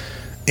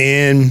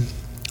 And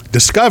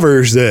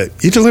discovers that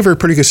you deliver a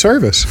pretty good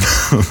service.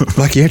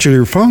 Like you answer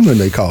your phone when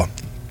they call.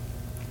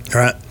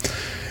 All right.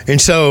 And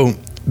so,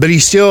 but he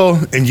still,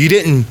 and you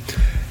didn't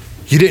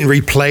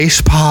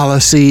replace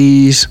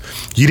policies.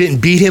 You didn't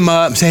beat him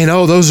up saying,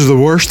 oh, those are the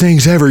worst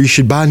things ever. You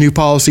should buy new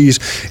policies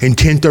and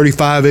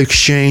 1035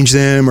 exchange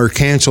them or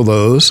cancel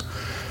those.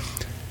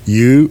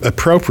 You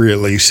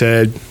appropriately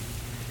said,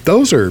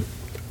 those are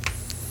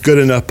good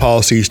enough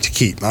policies to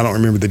keep. I don't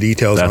remember the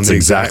details on That's the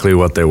exactly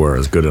what they were,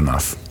 is good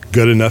enough.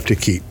 Good enough to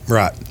keep,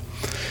 right.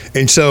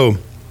 And so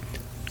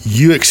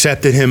you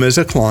accepted him as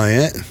a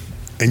client,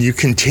 and you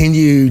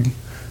continued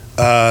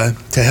to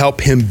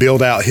help him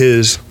build out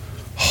his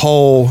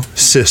whole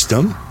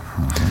system.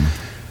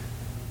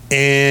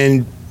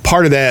 And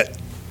part of that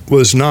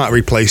was not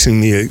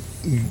replacing the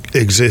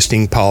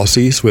existing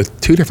policies with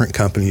two different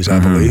companies, I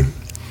believe.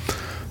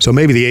 So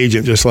maybe the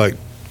agent just like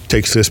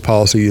takes this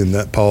policy and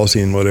that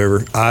policy and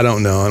whatever. I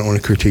don't know. I don't want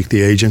to critique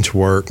the agent's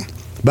work.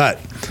 But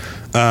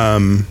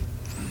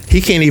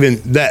he can't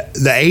even,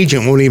 the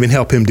agent won't even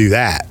help him do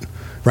that,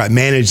 right?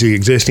 Manage the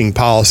existing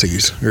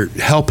policies or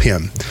help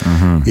him,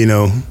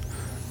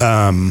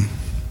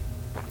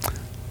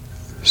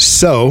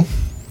 So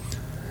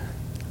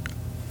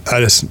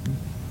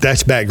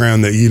that's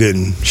background that you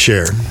didn't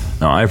share.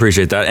 No, I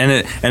appreciate that,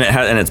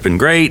 and it's been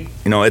great.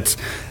 It's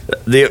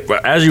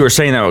as you were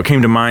saying that, what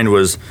came to mind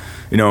was,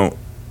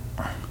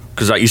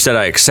 because you said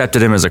I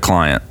accepted him as a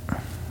client,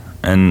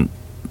 and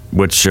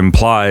which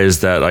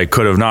implies that I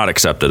could have not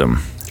accepted him,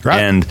 right?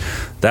 And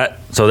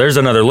so there's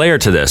another layer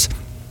to this.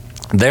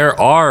 There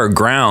are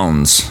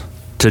grounds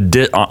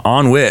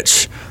on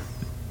which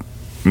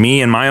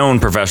me in my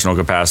own professional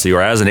capacity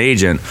or as an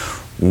agent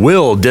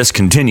will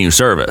discontinue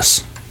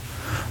service,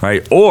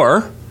 right?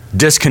 Or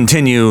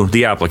discontinue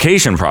the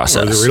application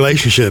process. Or the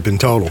relationship in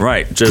total.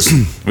 Right. Just,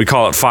 we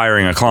call it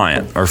firing a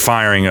client or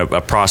firing a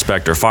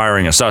prospect or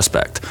firing a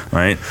suspect,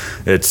 right?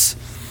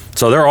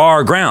 So there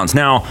are grounds.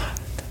 Now,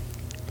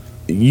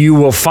 you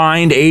will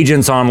find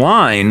agents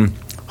online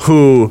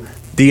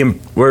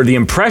where the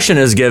impression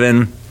is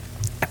given,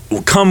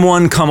 come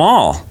one, come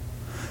all.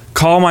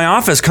 Call my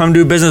office, come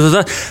do business with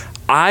us.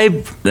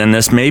 And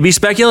this may be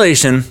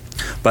speculation,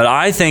 but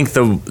I think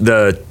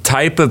the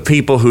type of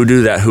people who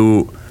do that,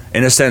 who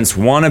in a sense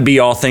want to be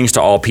all things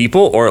to all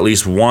people, or at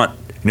least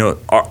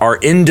are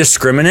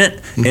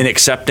indiscriminate in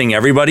accepting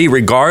everybody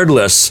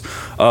regardless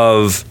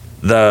of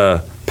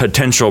the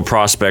potential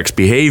prospect's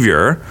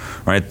behavior,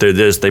 right?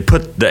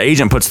 The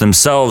agent puts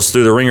themselves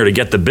through the ringer to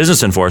get the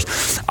business in force.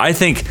 I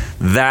think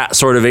that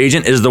sort of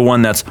agent is the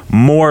one that's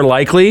more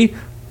likely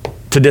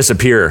to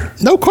disappear.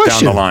 No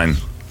question. Down the line.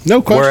 No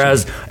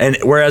question.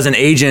 Whereas an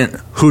agent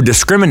who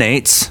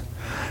discriminates,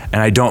 and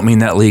I don't mean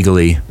that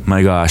legally,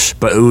 my gosh,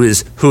 but who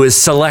is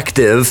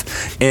selective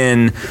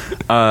in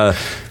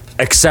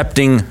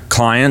accepting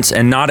clients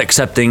and not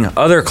accepting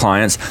other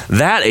clients,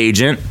 that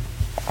agent,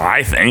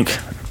 I think,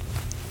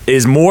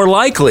 is more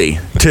likely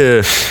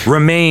to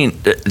remain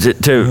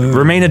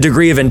a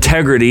degree of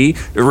integrity,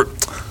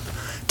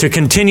 to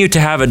continue to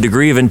have a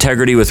degree of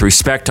integrity with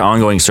respect to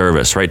ongoing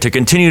service, right? To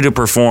continue to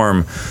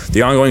perform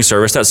the ongoing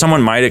service that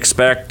someone might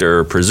expect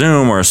or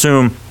presume or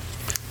assume.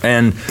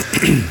 And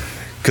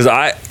because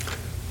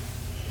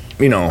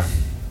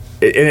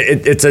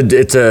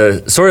it's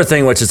a sort of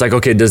thing which is like,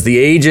 okay, does the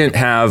agent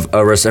have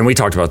and we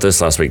talked about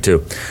this last week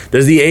too.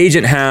 Does the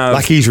agent have...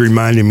 Like he's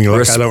reminding me,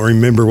 I don't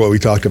remember what we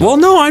talked about. Well,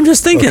 no, I'm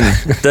just thinking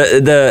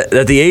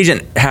that the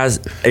agent has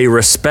a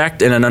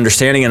respect and an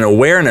understanding and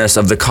awareness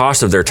of the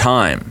cost of their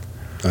time.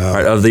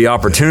 right, of the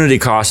opportunity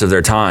cost of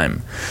their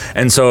time.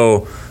 And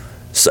so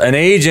an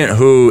agent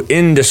who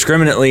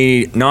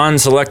indiscriminately,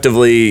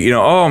 non-selectively,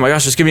 oh my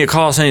gosh, just give me a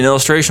call, send me an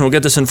illustration, we'll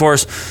get this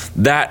enforced.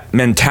 That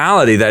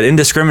mentality, that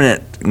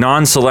indiscriminate,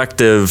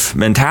 non-selective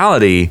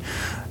mentality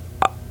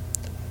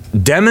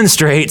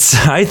demonstrates,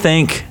 I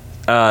think,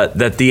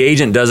 that the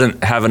agent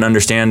doesn't have an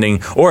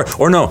understanding, or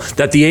no,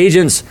 that the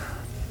agent's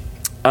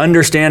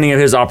understanding of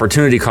his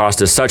opportunity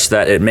cost is such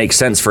that it makes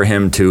sense for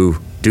him to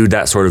do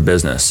that sort of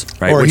business,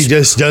 right? Or he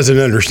just doesn't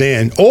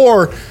understand,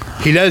 or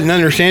he doesn't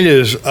understand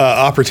his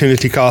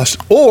opportunity cost,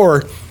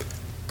 or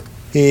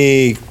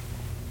he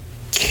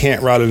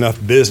can't write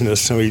enough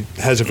business, so he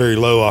has a very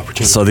low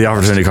opportunity. So the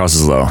opportunity cost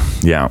is low.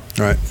 Yeah.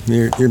 Right.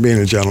 You're being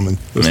a gentleman.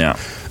 Yeah.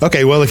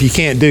 Okay. Well, if you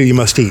can't do, you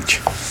must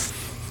teach,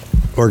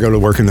 or go to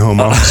work in the home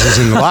offices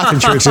in the life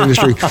insurance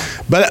industry.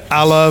 But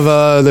I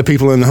love the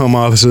people in the home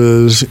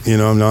offices.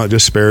 I'm not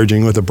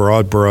disparaging with a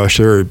broad brush.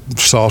 They're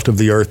salt of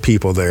the earth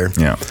people there.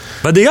 Yeah.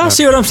 But do y'all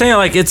see what I'm saying?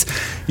 Like,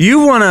 you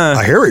want to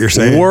I hear what you're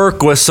saying.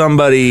 Work with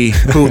somebody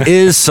who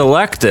is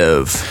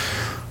selective,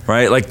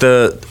 right? Like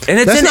and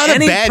it's that's in not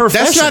any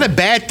profession. That's not a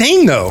bad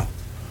thing, though.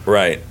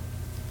 Right.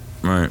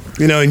 Right.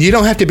 And you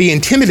don't have to be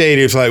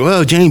intimidated. It's like,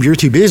 well, James, you're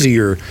too busy,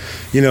 or,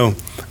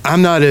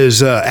 I'm not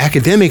as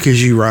academic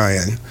as you,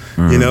 Ryan.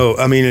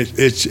 I mean,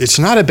 it's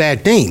not a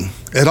bad thing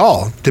at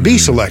all to be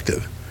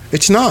selective.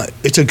 It's not.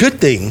 It's a good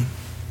thing,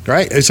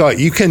 right? It's like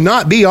you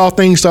cannot be all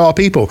things to all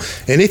people.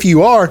 And if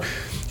you are,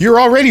 you're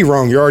already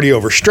wrong. You're already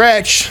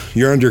overstretched.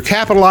 You're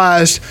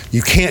undercapitalized.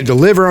 You can't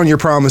deliver on your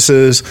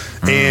promises.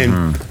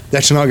 And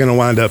that's not going to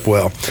wind up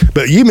well.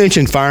 But you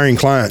mentioned firing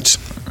clients.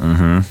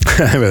 I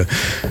have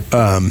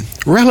a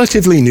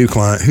relatively new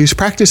client who's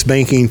practiced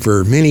banking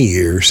for many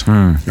years,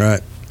 right?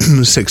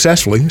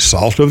 Successfully,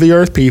 salt of the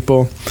earth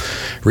people,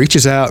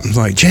 reaches out and is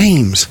like,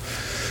 James,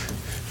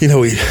 we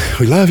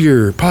love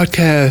your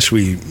podcast.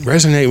 We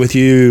resonate with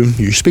you.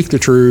 You speak the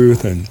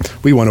truth, and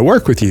we want to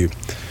work with you.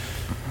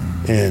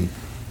 And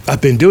I've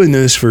been doing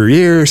this for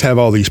years, have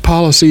all these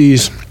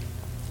policies,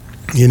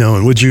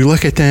 and would you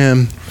look at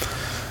them?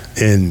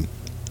 And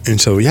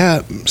so,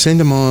 yeah, send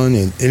them on.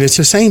 And it's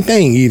the same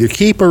thing. Either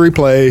keep or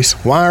replace.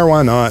 Why or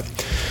why not?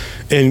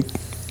 And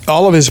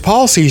all of his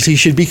policies, they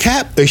should be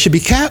capped.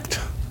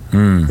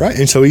 Right.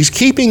 And so he's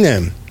keeping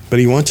them, but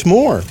he wants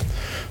more.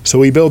 So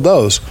we build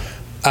those.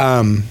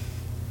 And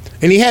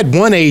he had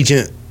one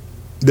agent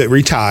that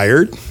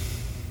retired,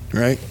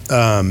 right?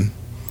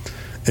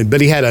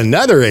 But he had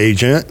another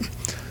agent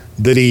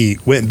that he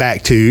went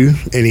back to,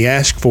 and he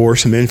asked for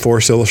some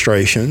in-force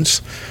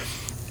illustrations.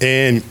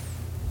 And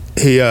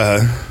he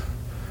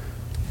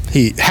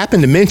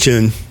happened to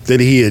mention that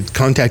he had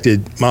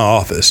contacted my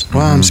office.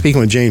 Well, I'm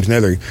speaking with James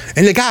Nethery.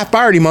 And the guy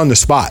fired him on the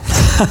spot.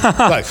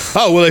 Like,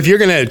 oh, well, if you're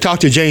going to talk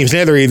to James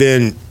Nethery,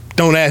 then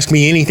don't ask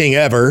me anything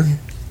ever.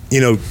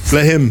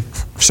 Let him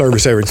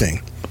service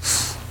everything.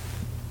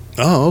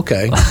 Oh,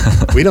 okay.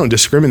 We don't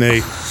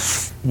discriminate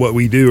what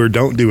we do or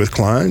don't do with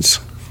clients.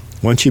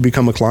 Once you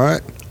become a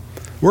client,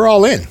 we're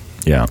all in.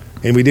 Yeah.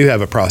 And we do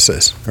have a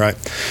process, right?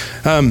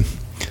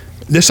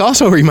 This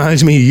also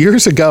reminds me,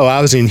 years ago,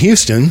 I was in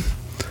Houston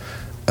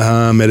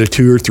at a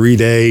 2 or 3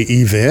 day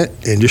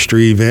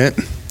industry event.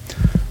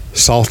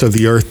 Salt of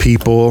the earth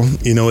people,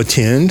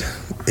 attend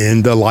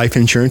in the life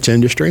insurance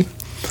industry.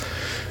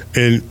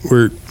 And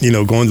we're,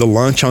 going to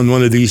lunch on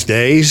one of these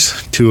days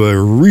to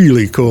a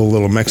really cool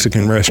little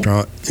Mexican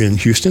restaurant in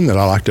Houston that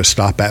I like to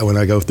stop at when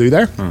I go through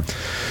there.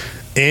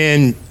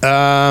 And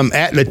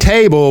at the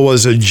table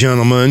was a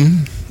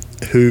gentleman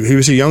he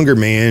was a younger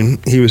man.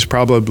 He was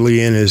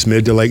probably in his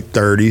mid to late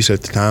 30s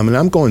at the time. And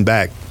I'm going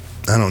back,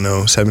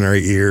 7 or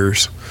 8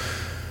 years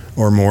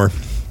or more.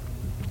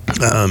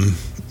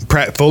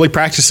 Fully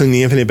practicing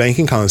the infinite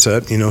banking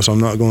concept, so I'm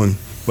not going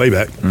way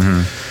back.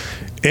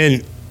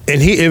 And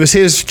it was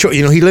his choice.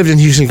 He lived in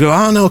Houston. Go,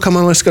 oh no, come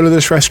on, let's go to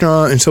this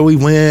restaurant. And so we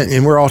went,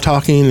 and we're all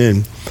talking,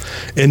 and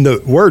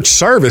the word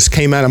service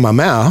came out of my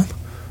mouth,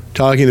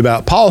 talking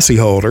about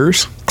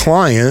policyholders,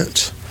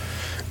 clients,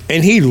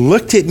 and he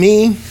looked at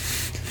me,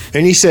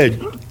 and he said,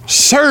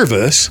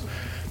 "Service?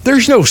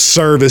 There's no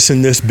service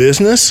in this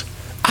business."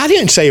 I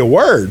didn't say a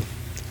word.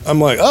 I'm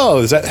like, "Oh,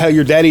 is that how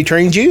your daddy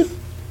trained you?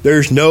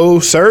 There's no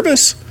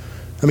service?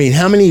 I mean,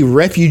 how many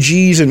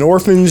refugees and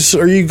orphans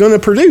are you going to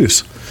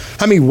produce?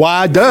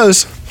 Why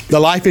does the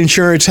life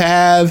insurance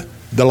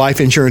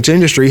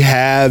industry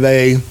have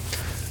a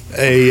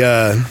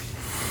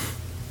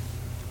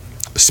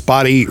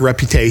spotty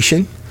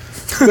reputation?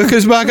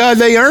 Because by God,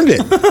 they earned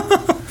it."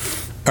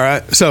 All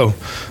right, so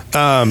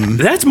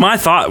that's my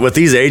thought with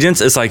these agents.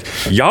 It's like,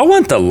 y'all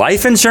want the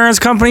life insurance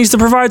companies to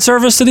provide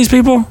service to these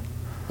people?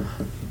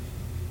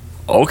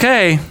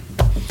 Okay.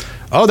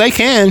 Oh, they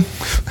can.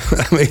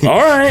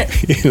 All right.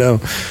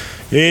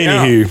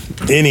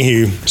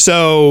 Anywho.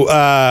 So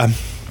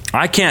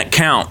I can't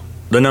count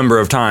the number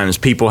of times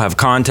people have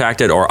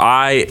contacted, or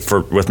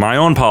with my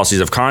own policies,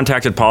 have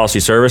contacted policy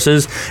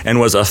services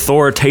and was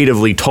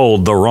authoritatively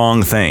told the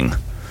wrong thing.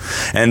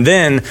 And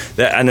then,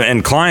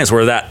 and clients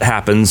where that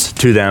happens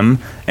to them,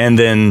 and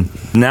then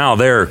now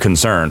they're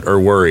concerned or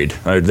worried.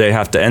 They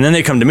have to, and then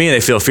they come to me and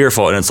they feel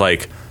fearful, and it's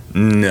like,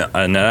 no,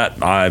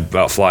 that I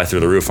about fly through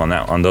the roof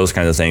on those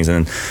kinds of things,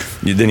 and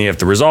then you have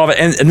to resolve it.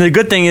 And the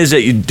good thing is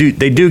that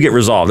they do get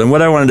resolved. And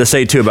what I wanted to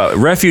say too about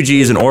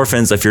refugees and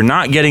orphans, if you're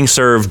not getting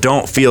served,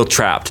 don't feel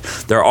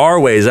trapped. There are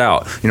ways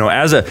out.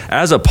 As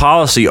a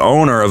policy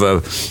owner of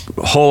a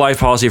whole life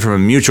policy from a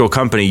mutual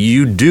company,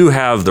 you do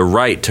have the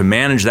right to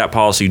manage that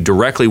policy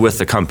directly with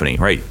the company,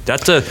 right?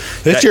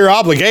 That's your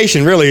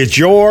obligation, really. It's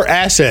your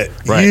asset.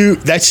 Right.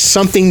 That's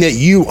something that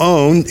you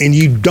own, and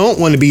you don't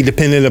want to be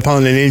dependent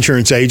upon an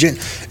insurance agent,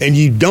 and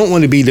you don't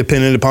want to be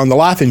dependent upon the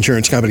life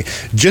insurance company.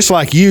 Just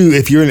like you,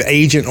 if you're an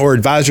agent or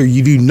advisor,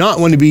 you do not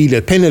want to be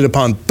dependent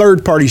upon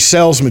third-party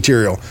sales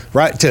material,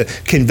 right, to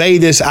convey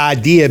this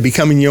idea of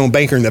becoming your own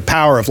banker and the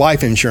power of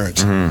life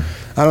insurance. Mm-hmm.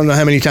 I don't know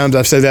how many times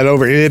I've said that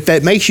over. And if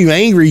that makes you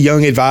angry,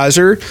 young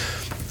advisor,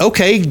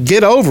 okay,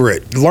 get over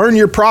it. Learn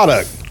your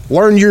product.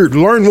 Learn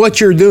what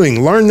you're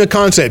doing. Learn the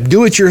concept.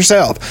 Do it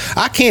yourself.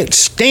 I can't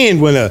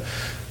stand when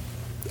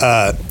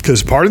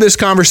because part of this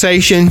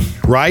conversation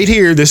right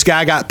here, this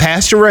guy got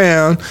passed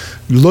around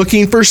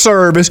looking for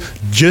service,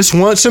 just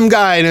wants some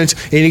guidance,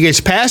 and he gets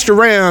passed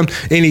around,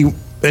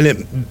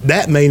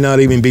 that may not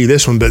even be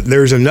this one, but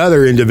there's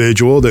another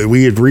individual that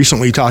we had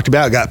recently talked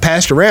about, got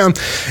passed around,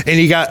 and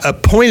he got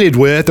appointed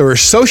with or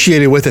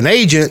associated with an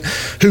agent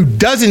who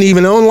doesn't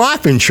even own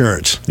life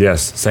insurance.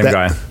 Yes, same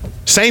guy.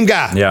 Same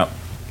guy. Yeah.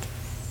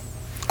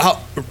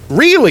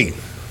 Really?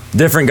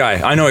 Different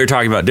guy. I know what you're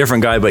talking about.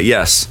 Different guy, but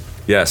yes.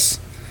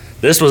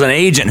 This was an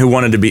agent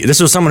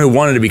this was someone who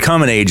wanted to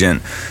become an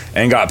agent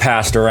and got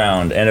passed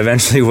around and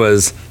eventually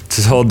was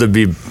told to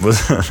be,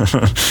 was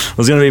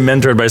going to be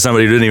mentored by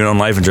somebody who didn't even own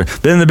life insurance.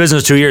 Been in the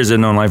business 2 years,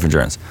 didn't own life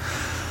insurance.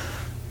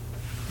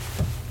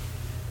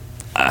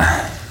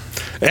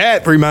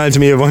 That reminds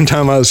me of one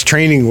time I was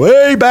training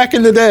way back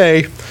in the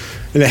day,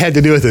 and it had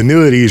to do with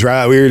annuities,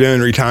 right? We were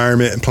doing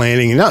retirement and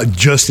planning, and not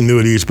just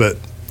annuities, but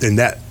in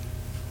that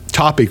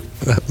topic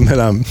that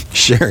I'm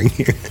sharing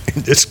here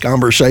in this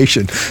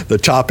conversation, the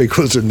topic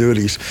was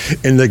annuities.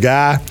 And the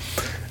guy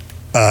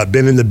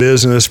been in the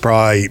business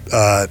probably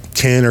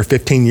 10 or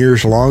 15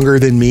 years longer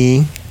than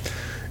me,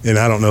 and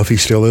I don't know if he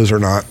still is or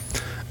not.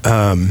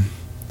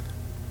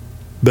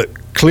 But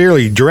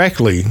clearly,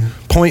 directly,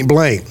 point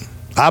blank,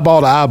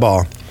 eyeball to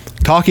eyeball,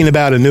 talking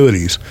about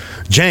annuities.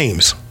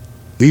 James,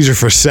 these are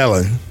for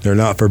selling. They're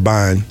not for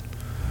buying.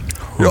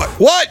 You're like,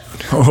 what?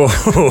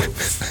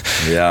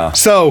 Yeah.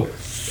 So,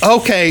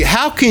 okay,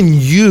 how can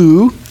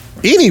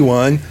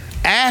anyone,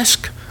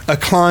 ask a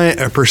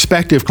client, a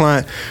prospective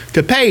client,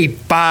 to pay $5,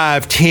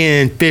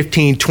 $10,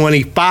 $15,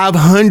 $20,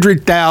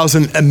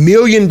 $500,000, $1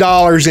 million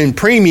in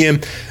premium,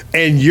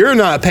 and you're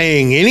not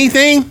paying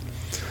anything?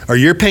 Or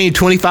you're paying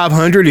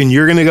 $2,500 and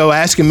you're going to go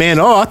ask a man,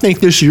 I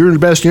think this is your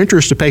best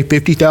interest to pay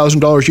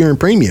 $50,000 a year in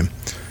premium.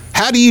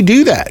 How do you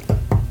do that?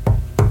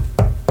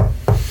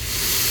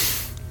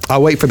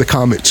 I'll wait for the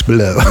comments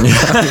below. I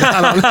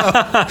don't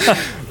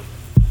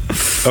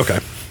know. Okay.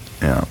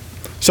 Yeah.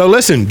 So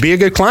listen, be a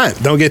good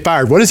client. Don't get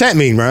fired. What does that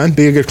mean, Ryan?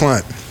 Be a good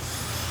client.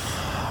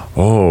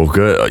 Oh,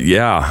 good.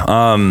 Yeah.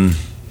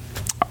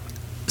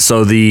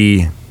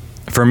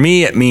 For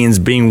me, it means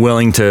being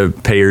willing to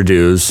pay your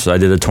dues. I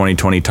did a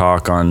 2020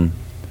 talk on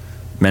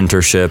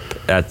mentorship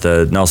at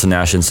the Nelson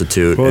Nash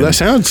Institute. Well, that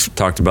sounds...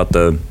 Talked about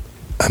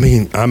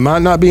I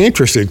might not be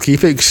interested.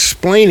 Keep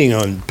explaining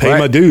on pay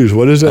my dues.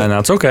 What is it? And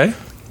that's okay.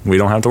 We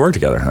don't have to work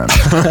together.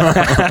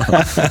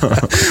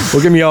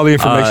 Well, give me all the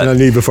information I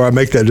need before I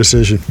make that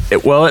decision.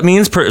 It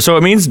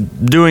means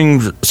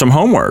doing some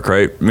homework,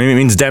 right? Maybe it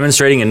means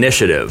demonstrating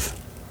initiative,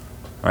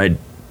 right?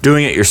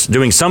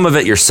 Doing some of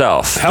it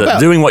yourself.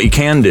 Doing what you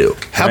can do.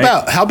 How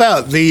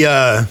about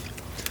the?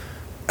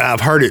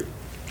 I've heard it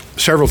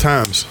several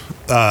times,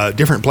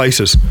 different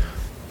places.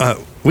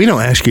 We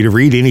don't ask you to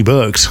read any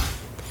books.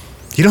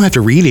 You don't have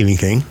to read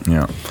anything.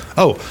 Yeah.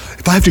 Oh,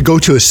 if I have to go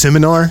to a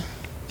seminar.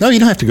 No, you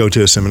don't have to go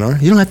to a seminar.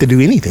 You don't have to do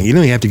anything. You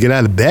don't even have to get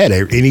out of bed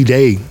any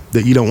day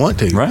that you don't want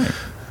to. Right.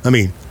 I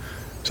mean,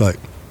 it's like,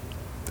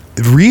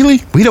 really?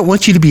 We don't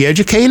want you to be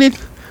educated?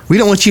 We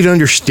don't want you to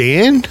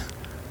understand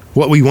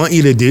what we want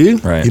you to do?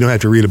 Right. You don't have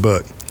to read a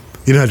book.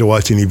 You don't have to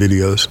watch any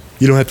videos.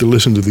 You don't have to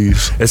listen to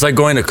these. It's like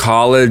going to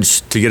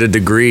college to get a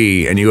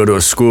degree, and you go to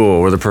a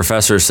school where the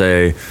professors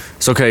say,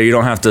 it's okay, you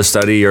don't have to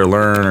study or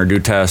learn or do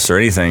tests or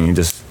anything. You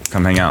just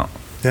come hang out.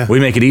 Yeah.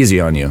 We make it easy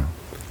on you.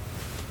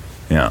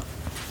 Yeah.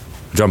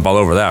 Jump all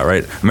over that,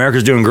 right?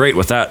 America's doing great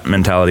with that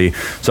mentality.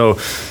 So,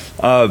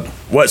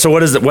 what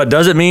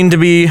does it mean to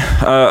be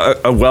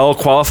a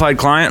well-qualified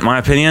client? In my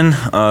opinion,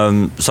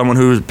 someone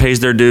who pays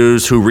their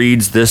dues, who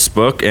reads this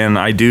book, and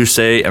I do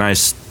say, and I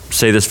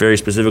say this very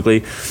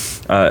specifically,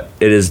 it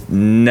is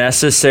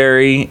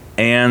necessary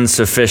and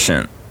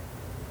sufficient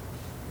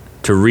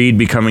to read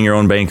Becoming Your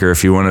Own Banker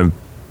if you want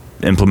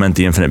to implement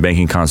the infinite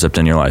banking concept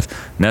in your life.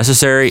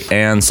 Necessary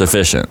and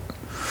sufficient.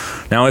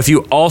 Now, if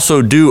you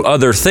also do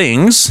other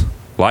things,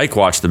 like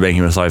watch the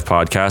Banking with Life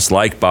podcast,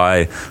 like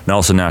buy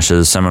Nelson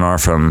Nash's seminar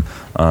from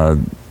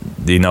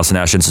the Nelson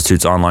Nash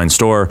Institute's online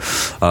store,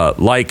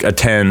 like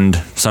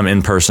attend some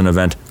in-person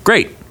event.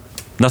 Great.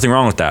 Nothing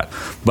wrong with that.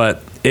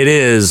 But it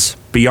is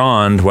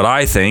beyond what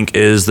I think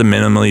is the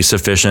minimally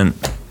sufficient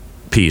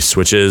piece,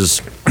 which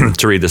is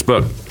to read this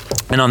book.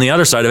 And on the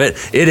other side of it,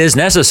 it is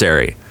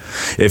necessary.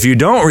 If you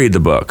don't read the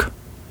book,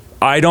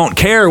 I don't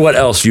care what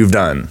else you've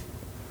done,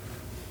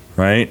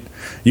 right?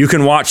 You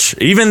can watch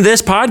even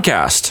this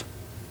podcast,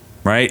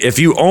 right? If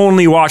you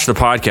only watch the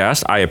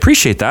podcast, I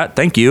appreciate that.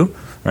 Thank you,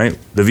 right?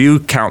 The view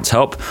counts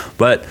help.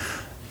 But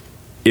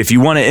if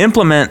you want to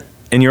implement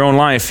in your own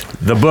life,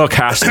 the book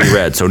has to be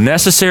read. So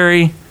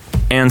necessary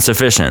and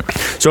sufficient.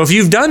 So if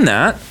you've done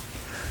that,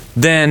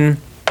 then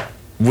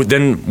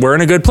we're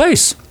in a good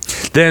place.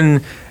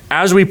 Then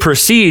as we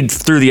proceed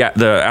through the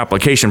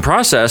application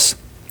process,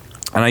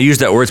 and I use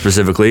that word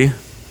specifically,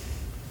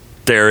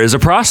 there is a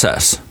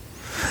process.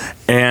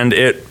 And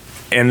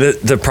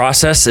the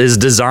process is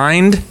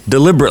designed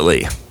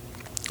deliberately.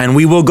 And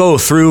we will go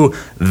through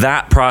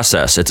that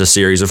process. It's a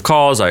series of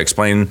calls. I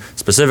explain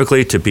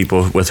specifically to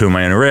people with whom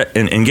I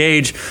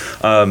engage.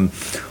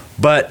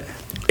 But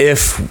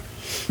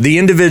if the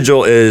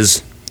individual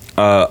is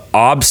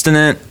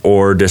obstinate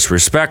or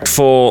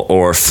disrespectful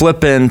or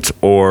flippant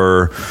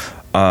or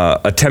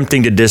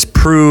attempting to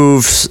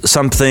disprove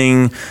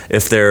something,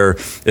 if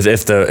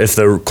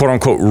the quote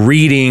unquote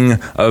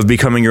reading of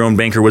Becoming Your Own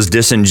Banker was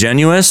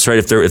disingenuous, right?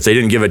 If they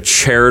didn't make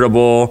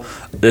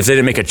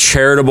a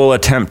charitable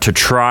attempt to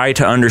try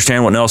to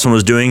understand what Nelson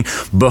was doing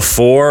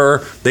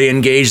before they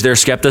engaged their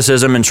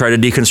skepticism and try to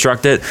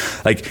deconstruct it,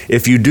 like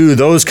if you do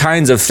those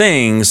kinds of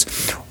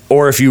things,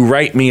 or if you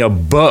write me a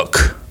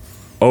book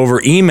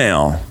over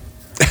email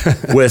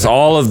with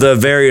all of the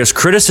various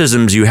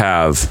criticisms you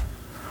have,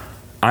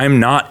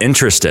 I'm not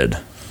interested.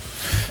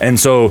 And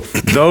so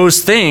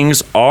those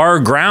things are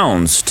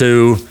grounds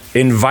to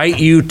invite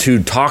you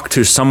to talk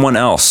to someone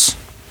else,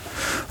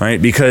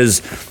 right?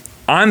 Because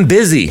I'm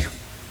busy.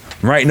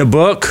 I'm writing a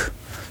book.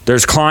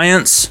 There's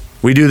clients.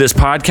 We do this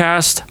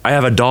podcast. I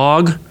have a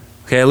dog.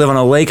 Okay, I live on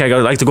a lake. I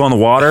like to go on the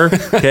water.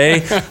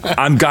 Okay,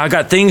 I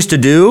got things to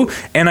do,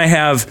 and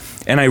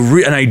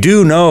I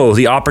do know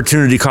the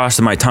opportunity cost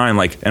of my time.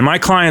 And my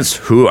clients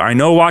who I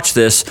know watch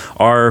this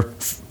are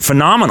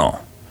phenomenal.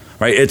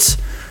 Right? It's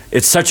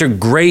such a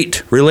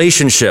great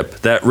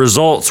relationship that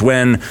results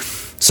when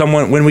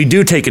we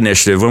do take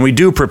initiative, when we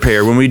do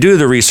prepare, when we do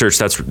the research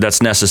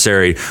that's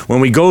necessary,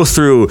 when we go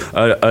through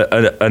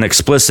an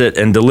explicit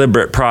and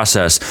deliberate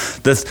process.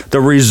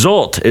 The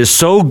result is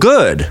so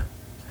good,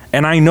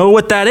 and I know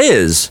what that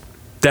is,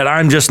 that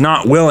I'm just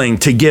not willing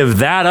to give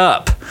that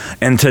up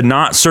and to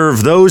not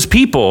serve those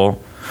people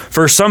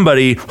for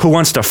somebody who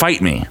wants to fight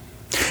me.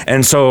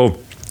 And so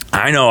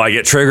I know I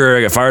get triggered,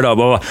 I get fired up,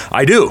 blah, blah.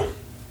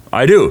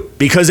 I do,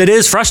 because it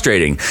is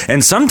frustrating.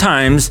 And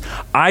sometimes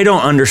I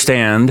don't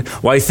understand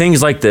why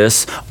things like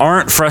this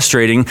aren't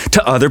frustrating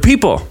to other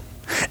people.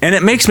 And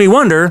it makes me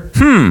wonder,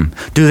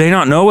 do they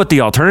not know what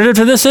the alternative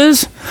to this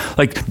is?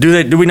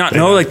 Do we not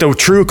know the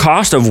true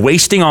cost of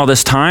wasting all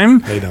this time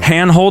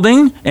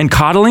hand-holding and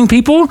coddling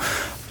people?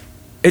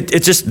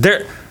 It's just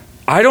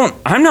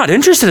I'm not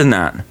interested in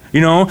that.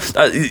 You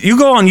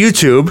go on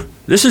YouTube.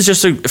 This is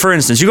just for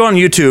instance, you go on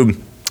YouTube.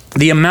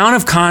 The amount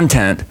of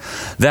content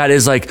that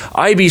is like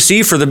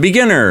IBC for the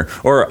beginner,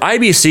 or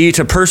IBC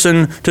to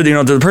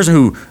the person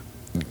who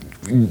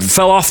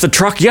fell off the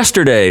truck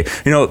yesterday.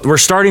 We're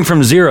starting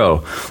from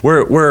zero.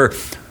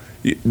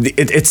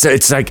 It's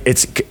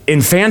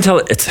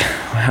infantile.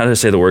 How do I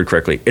say the word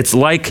correctly? It's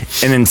like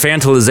an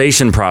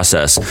infantilization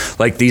process.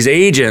 Like these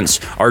agents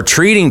are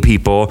treating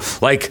people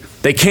like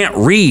they can't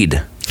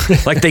read.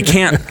 Like they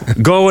can't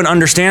go and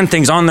understand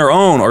things on their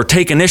own or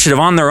take initiative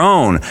on their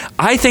own.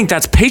 I think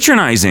that's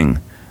patronizing.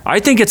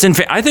 I think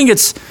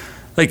it's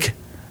like,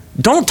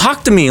 don't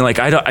talk to me like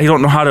I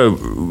don't know how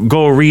to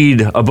go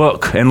read a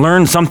book and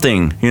learn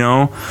something.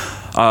 I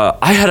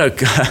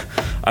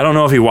don't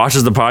know if he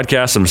watches the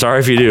podcast. I'm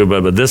sorry if you do,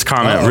 but this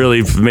comment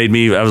really made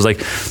me. I was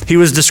like, he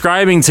was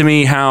describing to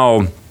me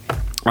how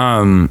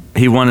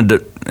he wanted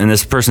to. And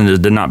this person is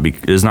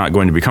not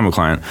going to become a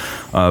client,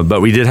 but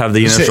we did have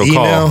the initial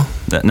call.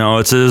 No,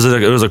 it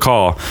was a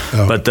call.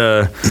 Oh. But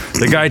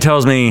the guy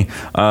tells me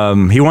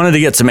he wanted to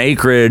get some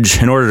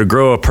acreage in order to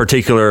grow a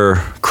particular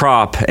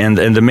crop, and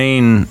the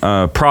main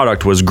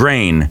product was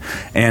grain.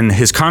 And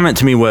his comment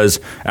to me was,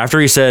 after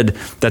he said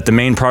that the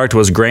main product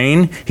was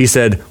grain, he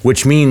said,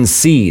 which means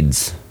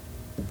seeds.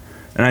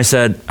 And I'm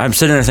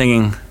sitting there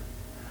thinking,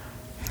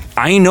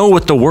 I know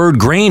what the word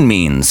grain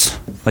means.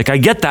 Like, I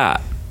get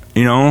that.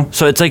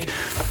 So it's like,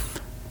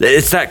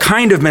 it's that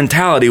kind of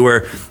mentality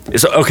where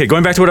it's okay.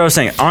 Going back to what I was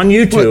saying on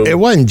YouTube, well, it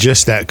wasn't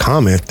just that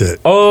comment that.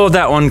 Oh,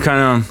 that one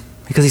kind of,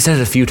 because he said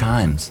it a few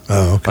times.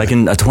 Oh, okay. Like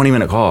in a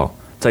 20-minute call.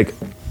 It's like,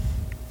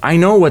 I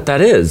know what that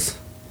is.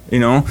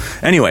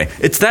 Anyway,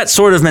 it's that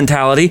sort of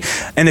mentality.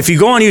 And if you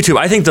go on YouTube,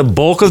 I think the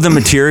bulk of the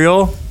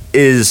material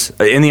is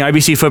in the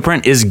IBC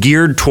footprint is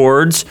geared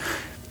towards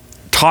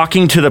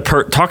talking to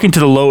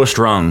the lowest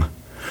rung.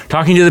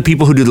 talking to the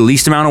people who do the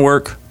least amount of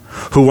work,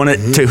 who want it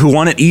who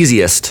want it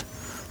easiest,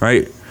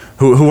 right?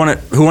 Who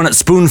want it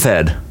spoon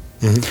fed.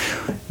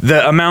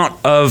 The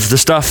amount of the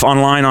stuff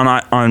online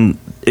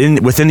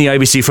within the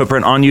IBC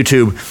footprint on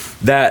YouTube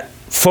that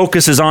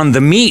focuses on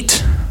the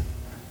meat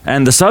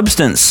and the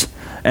substance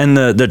and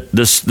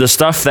the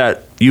stuff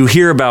that you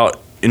hear about,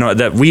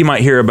 that we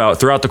might hear about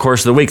throughout the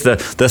course of the week, the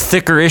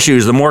thicker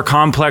issues, the more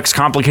complex,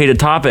 complicated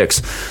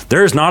topics.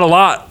 There's not a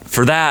lot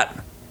for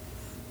that,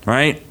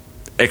 right?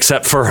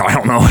 Except for, I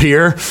don't know,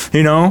 here,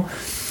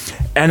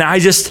 And I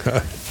just,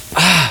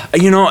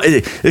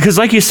 because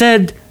like you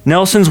said,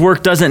 Nelson's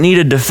work doesn't need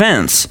a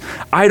defense.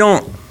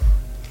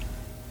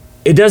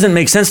 It doesn't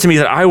make sense to me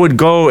that I would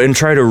go and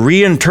try to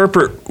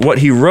reinterpret what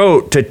he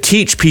wrote to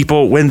teach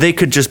people when they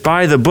could just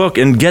buy the book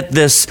and get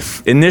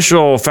this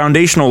initial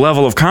foundational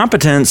level of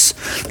competence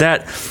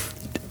that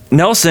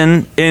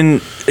Nelson,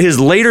 in his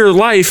later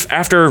life,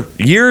 after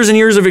years and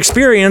years of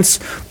experience,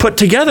 put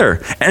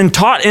together and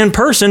taught in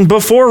person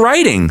before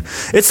writing.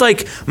 It's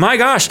like, my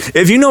gosh,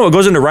 if you know what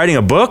goes into writing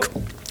a book,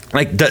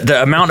 like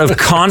the amount of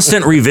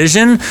constant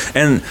revision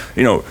and,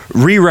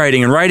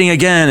 rewriting and writing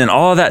again and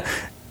all of that,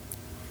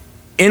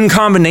 in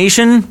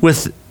combination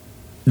with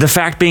the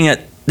fact being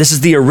that this is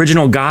the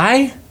original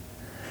guy,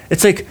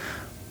 it's like,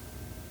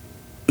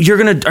 you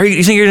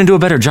think you're gonna do a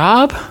better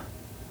job?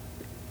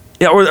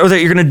 Yeah, or that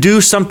you're gonna do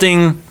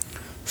something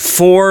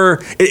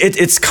for,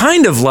 it's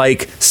kind of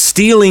like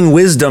stealing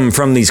wisdom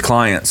from these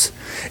clients.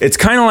 It's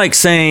kind of like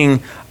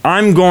saying,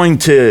 I'm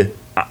gonna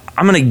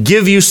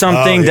give you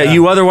something that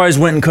you otherwise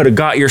went and could have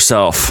got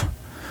yourself.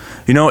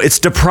 It's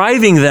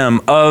depriving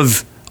them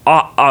of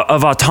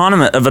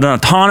an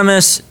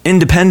autonomous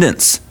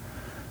independence,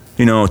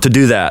 to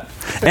do that.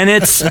 And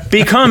it's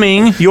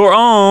becoming your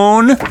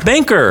own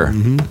banker.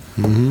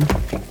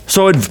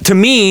 So to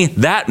me,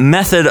 that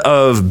method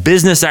of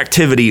business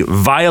activity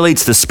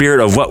violates the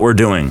spirit of what we're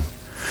doing.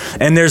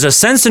 And there's a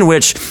sense in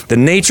which the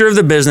nature of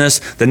the business,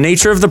 the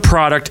nature of the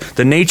product,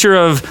 the nature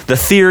of the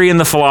theory and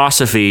the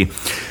philosophy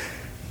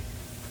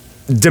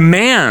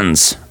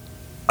demands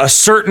a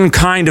certain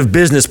kind of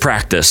business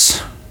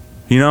practice.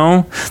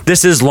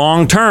 This is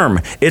long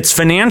term. It's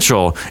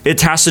financial.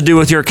 It has to do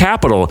with your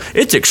capital.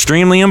 It's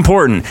extremely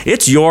important.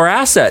 It's your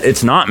asset.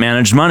 It's not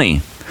managed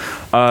money.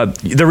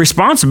 The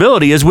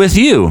responsibility is with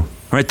you,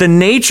 right? The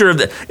nature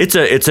of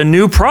it's a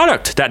new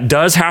product that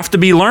does have to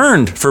be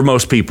learned for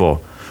most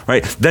people,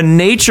 right? The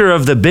nature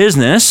of the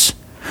business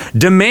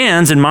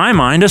demands, in my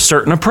mind, a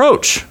certain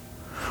approach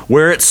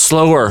where it's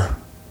slower.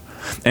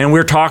 And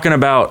we're talking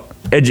about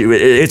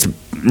it's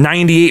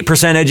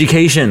 98%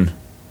 education,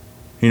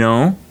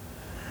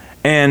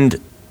 and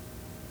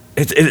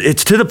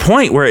it's to the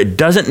point where it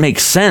doesn't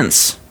make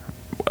sense.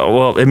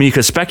 Well, you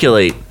could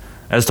speculate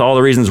as to all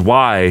the reasons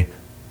why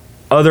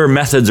other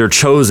methods are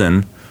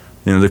chosen,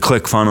 the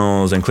click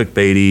funnels and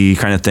clickbaity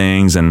kind of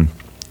things, and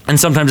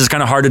sometimes it's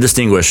kind of hard to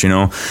distinguish.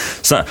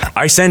 So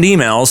I send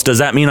emails. Does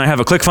that mean I have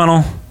a click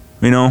funnel?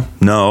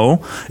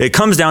 No. It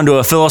comes down to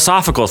a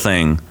philosophical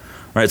thing,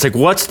 right? It's like,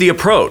 what's the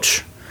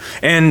approach?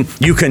 And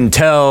you can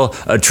tell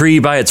a tree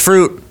by its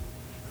fruit,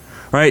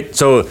 right?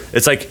 So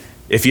it's like,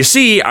 if you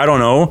see, I don't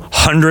know,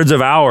 hundreds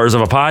of hours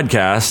of a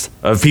podcast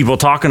of people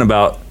talking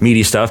about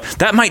meaty stuff,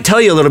 that might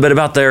tell you a little bit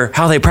about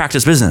how they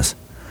practice business.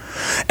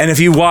 And if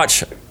you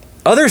watch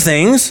other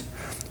things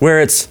where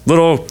it's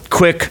little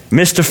quick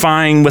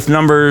mystifying with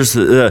numbers,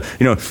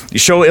 you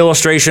show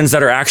illustrations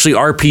that are actually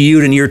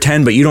RPU'd in year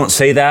 10, but you don't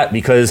say that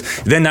because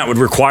then that would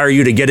require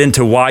you to get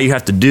into why you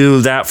have to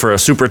do that for a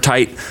super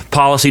tight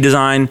policy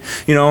design,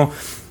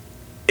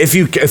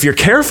 If you're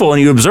careful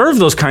and you observe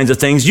those kinds of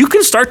things, you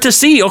can start to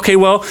see, okay,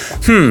 well,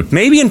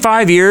 maybe in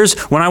 5 years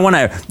when I want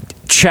to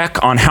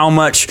check on how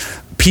much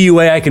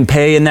PUA I can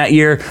pay in that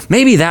year,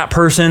 maybe that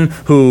person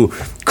who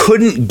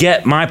couldn't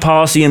get my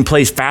policy in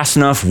place fast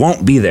enough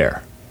won't be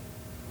there.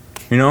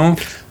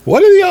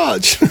 What are the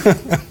odds?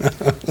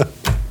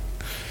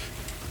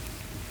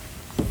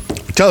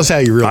 Tell us how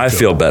you really feel. I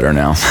feel better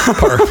now.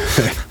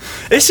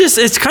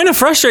 It's kind of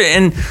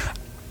frustrating.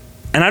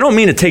 And I don't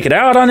mean to take it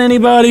out on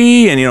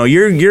anybody, and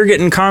you're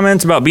getting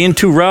comments about being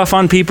too rough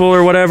on people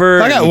or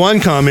whatever. I got one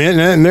comment,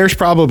 and there's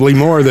probably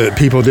more that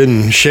people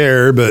didn't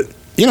share, but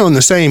in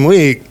the same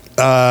week,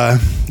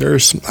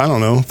 there's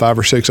 5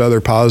 or 6 other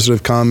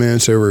positive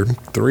comments. There were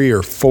 3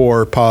 or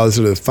 4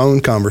 positive phone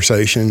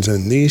conversations,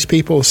 and these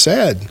people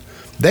said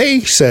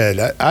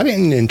I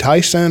didn't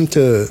entice them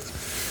to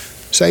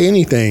say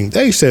anything.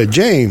 They said,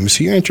 James,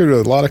 you answered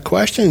a lot of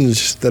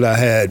questions that I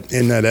had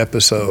in that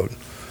episode.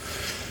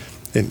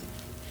 And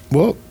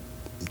well,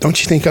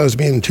 don't you think I was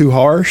being too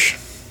harsh?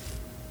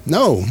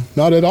 No,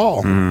 not at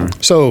all.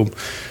 So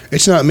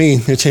it's not me,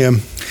 it's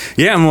him.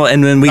 Yeah, well,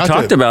 and when we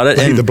talked about it.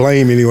 Lay the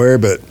blame anywhere,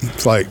 but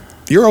it's like,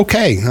 you're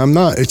okay. I'm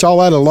not. It's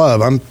all out of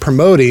love. I'm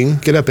promoting,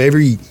 get up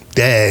every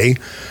day.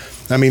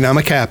 I'm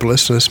a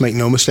capitalist, so let's make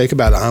no mistake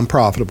about it. I'm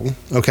profitable,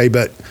 okay?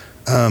 But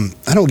I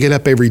don't get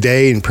up every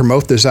day and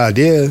promote this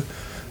idea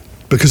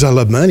because I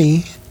love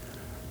money.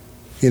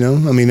 You know,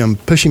 I mean, I'm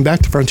pushing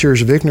back the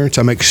frontiers of ignorance.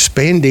 I'm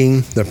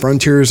expanding the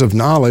frontiers of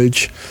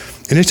knowledge.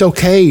 And it's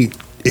okay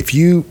if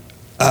you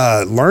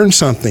learn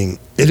something.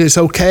 It is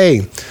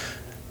okay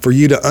for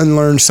you to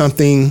unlearn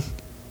something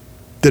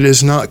that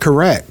is not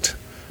correct.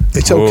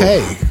 It's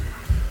okay.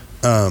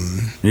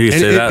 You can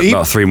say that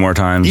about 3 more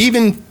times.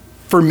 Even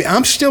for me,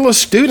 I'm still a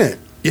student.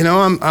 You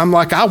know, I'm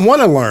like, I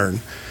want to learn.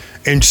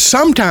 And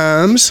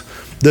sometimes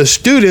the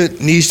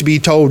student needs to be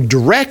told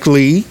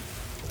directly,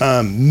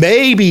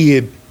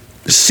 maybe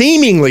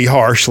seemingly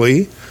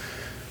harshly,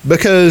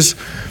 because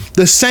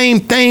the same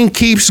thing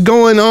keeps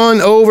going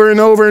on over and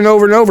over and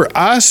over and over.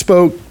 I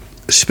spoke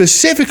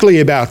specifically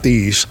about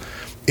these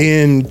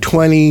in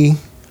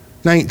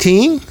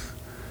 2019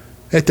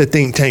 at the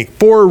think tank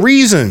for a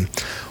reason.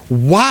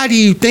 Why do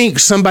you think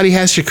somebody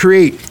has to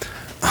create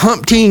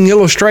Humpteen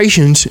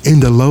illustrations in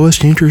the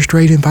lowest interest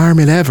rate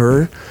environment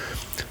ever,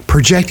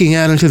 projecting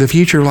out into the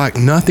future like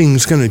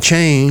nothing's going to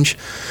change,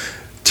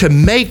 to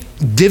make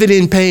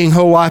dividend-paying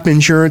whole life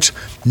insurance,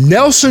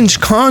 Nelson's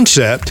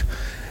concept,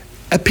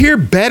 appear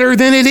better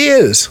than it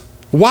is?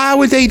 Why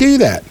would they do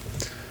that?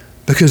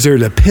 Because they're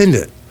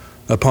dependent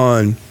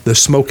upon the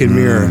smoke and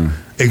mirror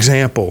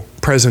example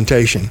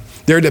presentation.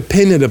 They're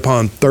dependent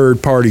upon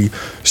third-party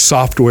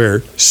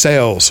software,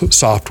 sales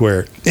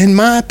software. In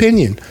my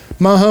opinion,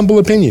 my humble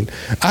opinion,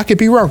 I could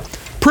be wrong.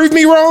 Prove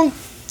me wrong.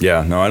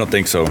 Yeah, no, I don't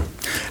think so.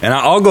 And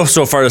I'll go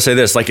so far to say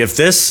this, like if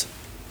this,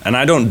 and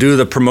I don't do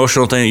the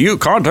promotional thing, you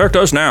contact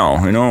us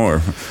now, you know,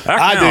 or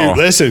act now.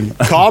 Do. Listen,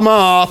 call my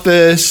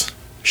office,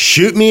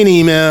 shoot me an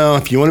email.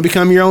 If you want to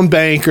become your own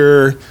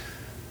banker,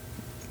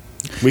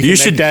 we can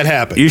make that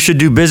happen. You should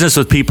do business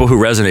with people who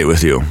resonate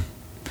with you.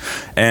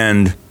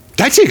 And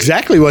that's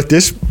exactly what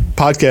this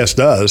podcast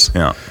does.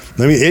 Yeah.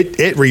 I mean,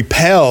 it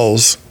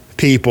repels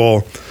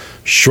people,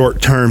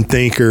 short-term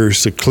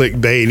thinkers, the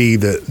clickbaity,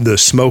 the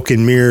smoke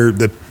and mirror,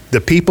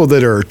 the people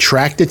that are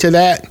attracted to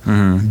that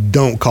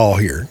don't call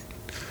here.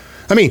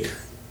 I mean,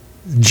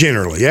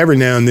 generally, every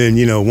now and then,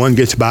 you know, one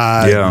gets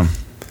by. Yeah.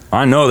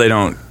 I know they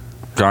don't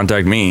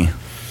contact me.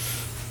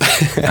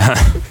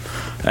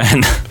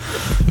 And,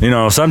 you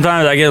know,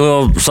 sometimes I get a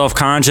little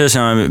self-conscious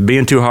and I'm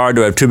being too hard.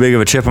 Do I have too big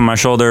of a chip on my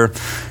shoulder?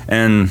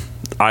 And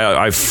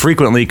I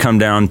frequently come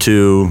down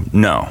to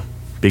no.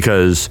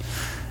 Because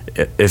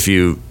if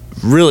you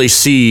really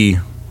see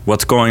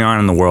what's going on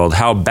in the world,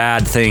 how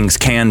bad things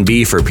can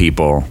be for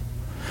people,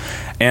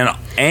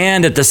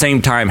 and at the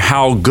same time,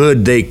 how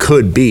good they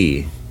could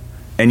be,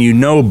 and you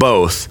know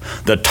both,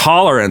 the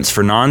tolerance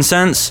for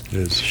nonsense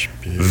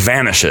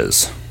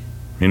vanishes,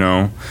 you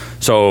know?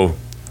 So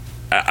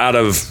out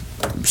of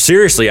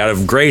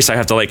grace, I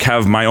have to like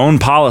have my own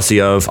policy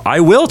of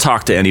I will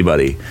talk to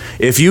anybody.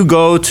 If you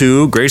go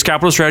to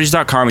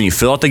gracecapitalstrategies.com and you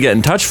fill out the get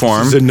in touch form,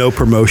 this is the no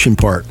promotion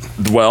part.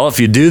 Well, if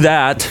you do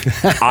that,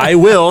 I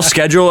will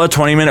schedule a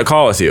 20-minute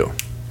call with you.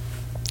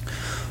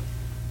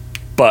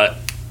 But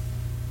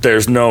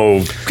there's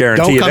no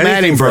guarantee. Don't come of anything,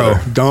 at him, bro.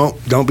 further.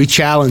 Don't be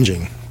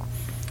challenging.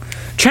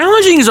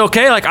 Challenging is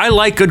okay. Like I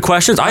like good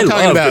questions. I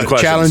love good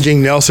questions.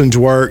 Challenging Nelson's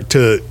work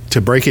to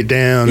break it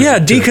down. Yeah,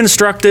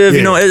 deconstructive.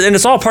 You know, and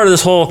it's all part of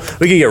this whole.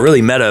 We could get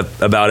really meta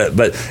about it,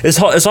 but it's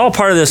all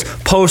part of this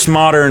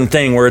postmodern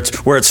thing where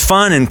it's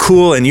fun and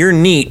cool, and you're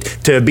neat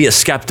to be a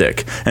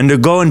skeptic and to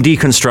go and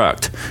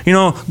deconstruct. You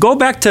know, go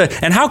back to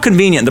and how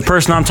convenient the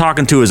person I'm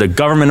talking to is a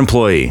government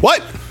employee.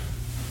 What?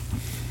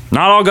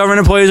 Not all government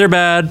employees are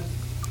bad.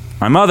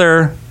 My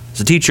mother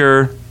is a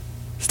teacher.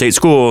 State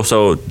school,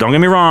 so don't get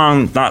me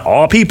wrong, not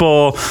all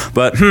people,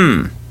 but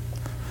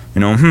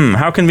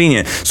how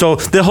convenient. So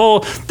the whole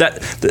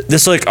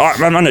this like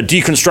I'm on a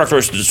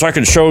deconstructor, so I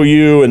can show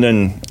you, and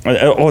then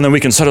then we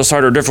can set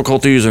aside our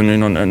difficulties, and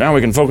and now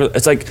we can focus.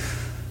 It's like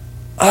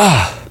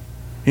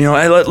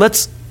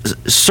let's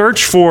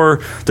search for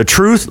the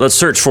truth. Let's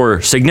search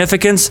for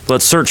significance.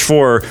 Let's search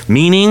for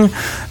meaning,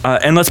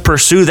 and let's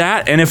pursue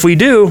that. And if we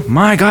do,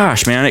 my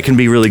gosh, man, it can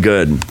be really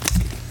good.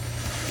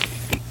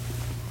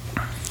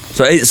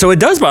 So it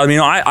does bother me.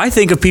 You know, I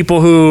think of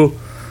people who,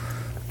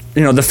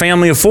 you know, the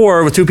family of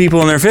 4 with 2 people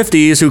in their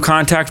 50s who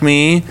contact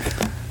me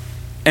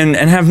and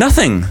have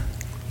nothing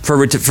for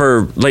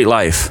late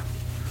life.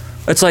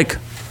 It's like,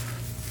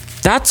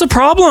 that's a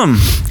problem.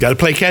 Got to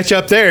play catch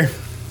up there.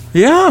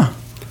 Yeah.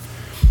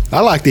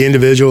 I like the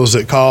individuals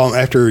that call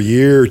after a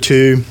year or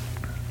 2,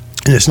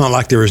 and it's not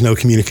like there was no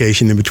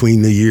communication in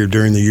between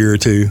during the year or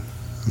 2.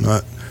 I'm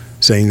not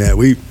saying that.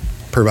 We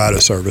provide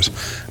a service.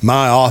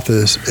 My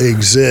office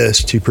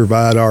exists to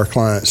provide our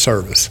client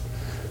service.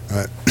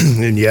 Right?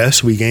 And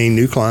yes, we gain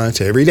new clients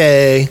every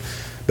day,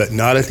 but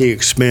not at the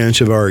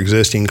expense of our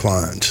existing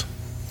clients.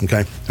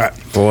 Okay? All right.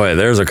 Boy,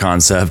 there's a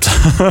concept.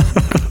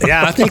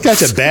 Yeah, I think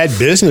that's a bad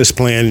business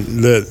plan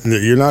that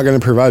you're not going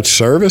to provide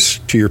service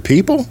to your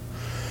people.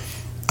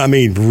 I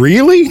mean,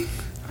 really?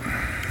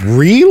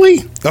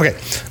 Really? Okay.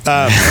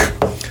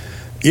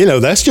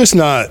 That's just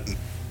not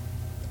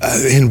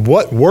in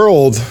what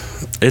world.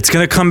 It's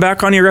going to come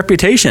back on your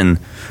reputation.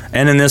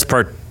 And in this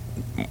part,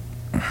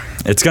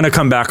 it's going to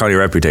come back on your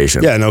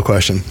reputation. Yeah, no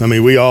question. I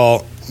mean, we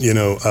all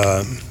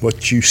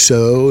what you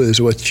sow is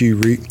what you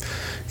reap.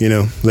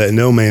 Let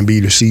no man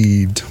be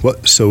deceived.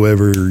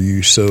 Whatsoever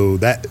you sow,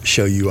 that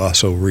shall you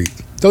also reap.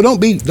 So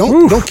don't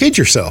kid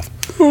yourself.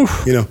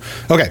 Oof.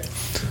 Okay.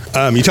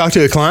 You talk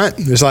to a client,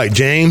 it's like,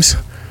 James,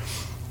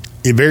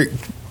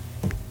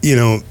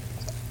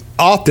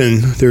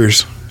 often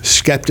there's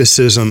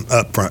skepticism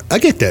up front. I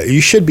get that.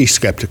 You should be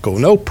skeptical.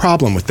 No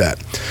problem with that.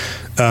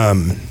 I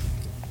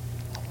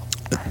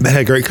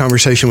had a great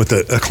conversation with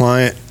a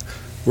client.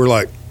 We're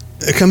like,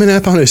 coming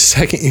up on his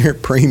second year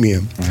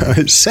premium.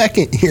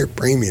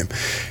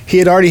 He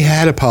had already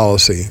had a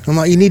policy. I'm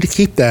like, you need to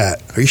keep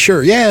that. Are you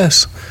sure?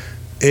 Yes.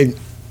 And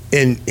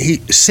he,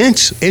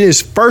 since in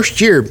his first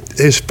year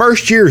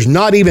is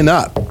not even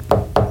up.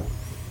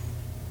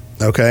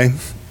 Okay.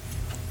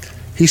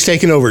 He's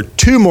taken over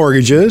 2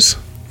 mortgages,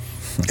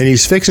 and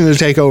he's fixing to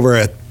take over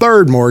a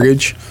 3rd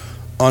mortgage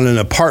on an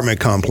apartment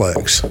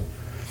complex.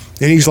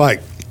 And he's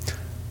like,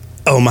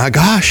 oh my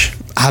gosh,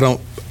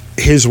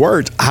 his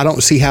words, I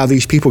don't see how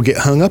these people get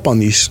hung up on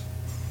these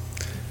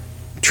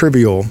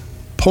trivial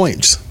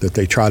points that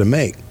they try to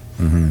make.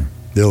 Mm-hmm.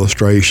 The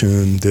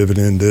illustration,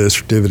 dividend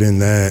this,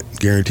 dividend that,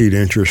 guaranteed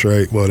interest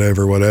rate,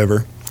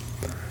 whatever.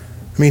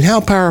 I mean,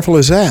 how powerful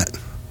is that?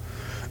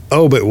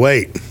 Oh, but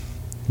wait.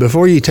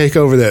 Before you take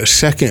over that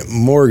 2nd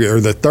mortgage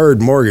or the 3rd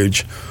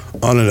mortgage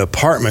on an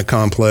apartment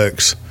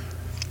complex,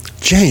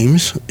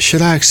 James,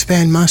 should I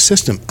expand my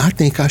system? I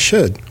think I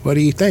should. What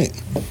do you think?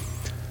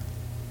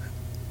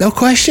 No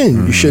question.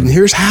 Mm-hmm. You shouldn't.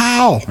 Here's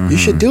how. Mm-hmm. You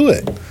should do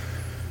it.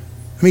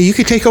 I mean, you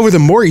could take over the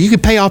mortgage. You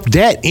could pay off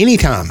debt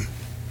anytime.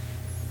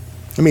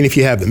 I mean, if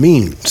you have the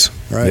means,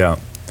 right? Yeah.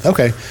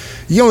 Okay.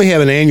 You only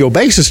have an annual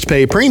basis to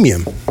pay a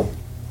premium.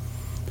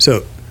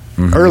 So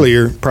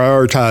earlier,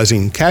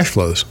 prioritizing cash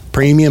flows.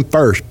 Premium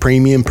first.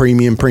 Premium.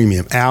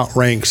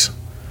 Outranks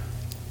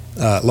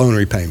loan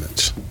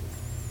repayments.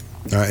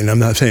 All right. And I'm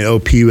not saying,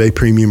 PUA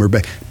premium or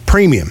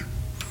premium.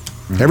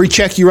 Mm-hmm. Every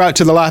check you write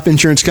to the life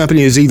insurance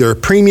company is either a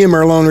premium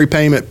or a loan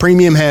repayment.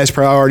 Premium has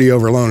priority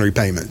over loan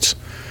repayments.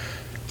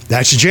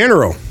 That's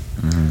general.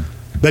 Mm-hmm.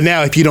 But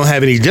now if you don't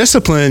have any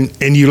discipline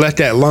and you let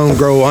that loan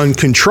grow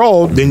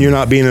uncontrolled, then you're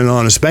not being an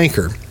honest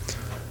banker.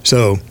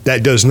 So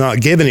that does not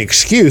give an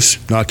excuse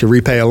not to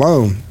repay a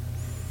loan.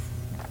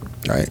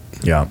 Right?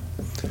 Yeah.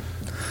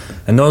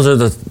 And those are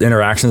the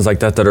interactions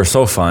like that are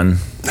so fun.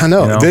 I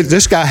know.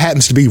 This guy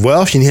happens to be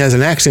Welsh and he has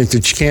an accent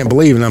that you can't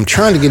believe. And I'm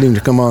trying to get him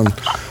to come on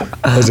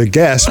as a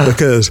guest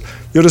because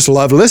you'll just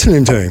love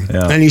listening to him.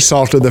 Yeah. And he's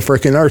salt of the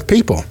freaking earth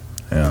people.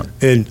 Yeah.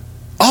 And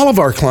all of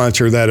our clients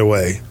are that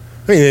way.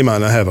 I mean, they might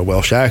not have a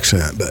Welsh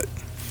accent, but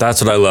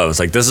that's what I love. It's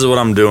like, this is what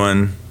I'm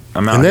doing.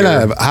 I'm out and then here. I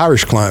have an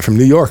Irish client from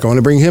New York. I want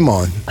to bring him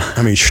on.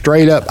 I mean,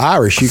 straight up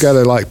Irish. You got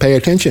to pay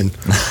attention.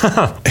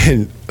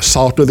 And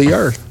salt of the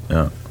earth.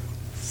 Yeah.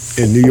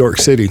 In New York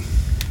City,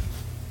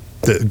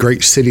 the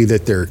great city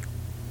that they're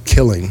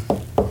killing.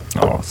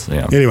 Oh,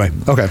 yeah. Anyway,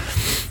 okay.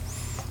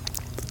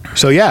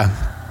 So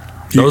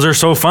yeah, those are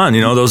so fun.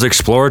 Those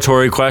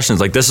exploratory questions.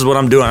 Like, this is what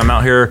I'm doing. I'm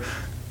out here.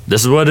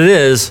 This is what it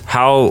is.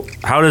 How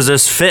does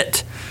this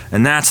fit?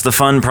 And that's the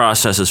fun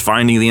process, is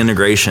finding the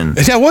integration.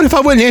 Yeah, what if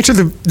I wouldn't answer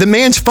the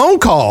man's phone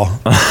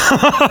call?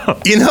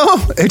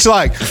 It's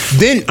like,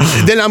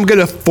 then I'm going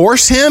to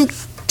force him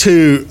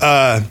to,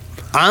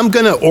 I'm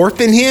going to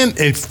orphan him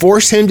and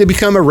force him to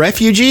become a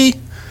refugee.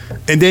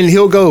 And then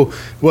he'll go,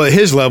 well, at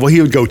his level,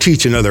 he would go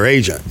teach another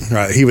agent,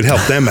 right? He would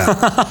help them out.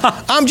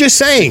 I'm just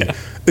saying,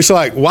 it's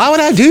like, why would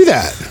I do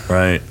that?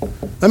 Right.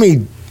 I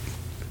mean,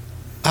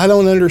 I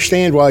don't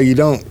understand why you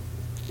don't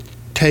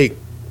take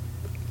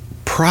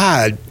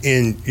pride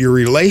in your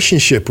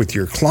relationship with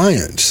your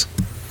clients.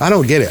 I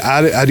don't get it.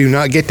 I do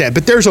not get that.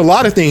 But there's a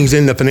lot of things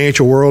in the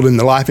financial world and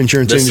the life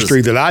insurance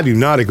industry that I do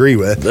not agree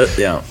with.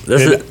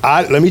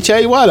 Let me tell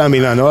you what. I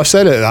mean, I know I've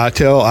said it. I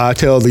tell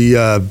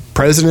the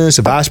presidents,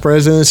 the vice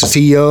presidents, the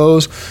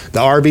CEOs, the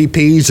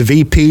RVPs,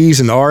 the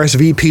VPs, and the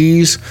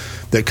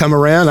RSVPs that come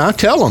around. I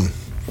tell them.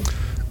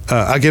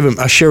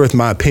 I share with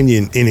my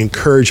opinion in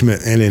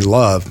encouragement and in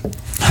love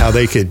how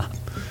they could,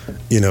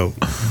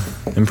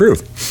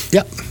 improve.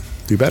 Yep.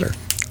 Do better.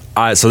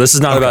 So this is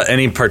not about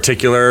any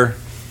particular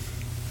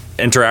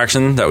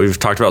interaction that we've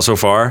talked about so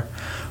far,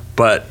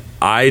 but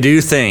I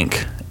do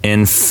think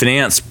in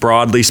finance,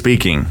 broadly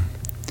speaking,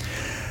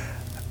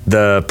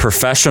 the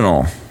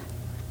professional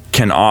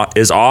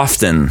is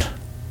often,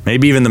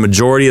 maybe even the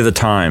majority of the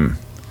time,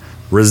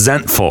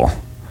 resentful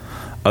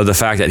of the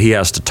fact that he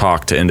has to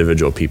talk to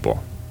individual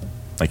people,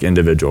 like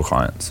individual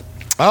clients.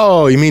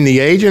 Oh, you mean the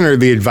agent or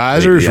the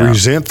advisor is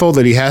resentful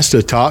that he has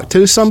to talk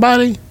to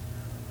somebody?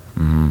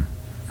 Mm-hmm.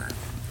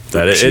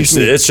 That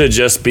it should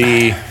just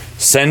be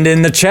send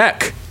in the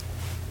check.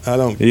 I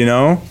don't.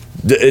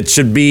 It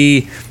should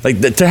be like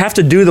to have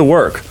to do the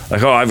work.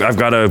 Like, I've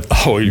got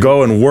to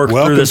go and work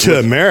through this.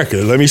 Welcome to America.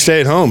 Let me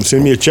stay at home.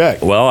 Send me a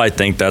check. Well, I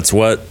think that's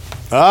what.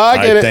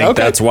 I think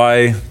that's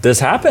why this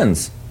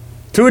happens.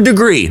 To a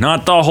degree,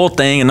 not the whole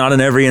thing and not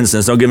in every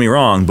instance, don't get me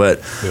wrong, but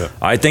yeah.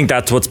 I think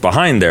that's what's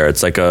behind there.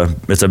 It's like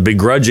it's a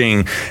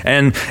begrudging,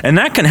 and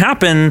that can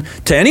happen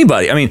to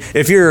anybody. I mean,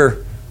 if you're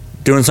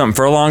doing something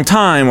for a long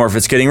time, or if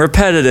it's getting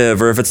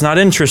repetitive, or if it's not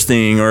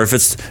interesting, or if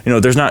it's,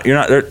 you're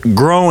not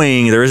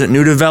growing, there isn't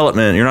new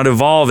development, you're not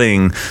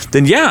evolving,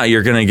 then yeah,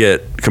 you're going to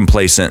get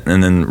complacent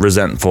and then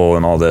resentful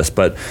and all this.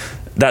 But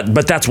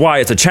that's why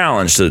it's a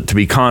challenge to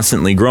be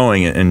constantly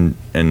growing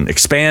and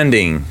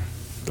expanding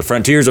the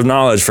frontiers of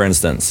knowledge, for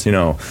instance,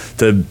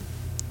 and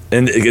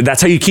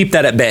that's how you keep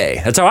that at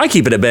bay. That's how I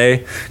keep it at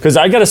bay, because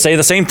I got to say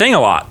the same thing a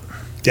lot.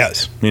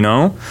 Yes.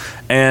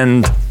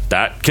 And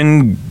that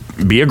can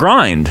be a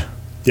grind.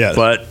 Yes.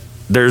 But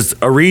there's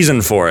a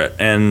reason for it.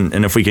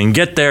 And if we can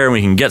get there and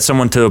we can get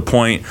someone to a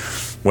point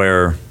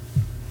where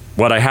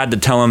what I had to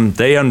tell them,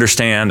 they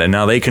understand, and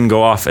now they can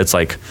go off, it's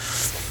like,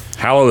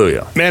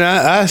 hallelujah. Man,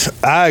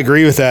 I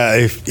agree with that.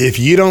 If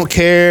you don't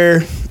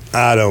care,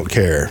 I don't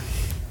care.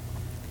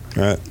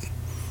 Right?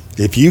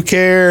 If you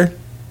care,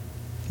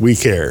 we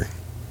care.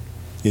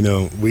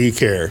 We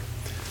care.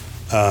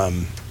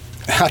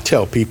 I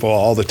tell people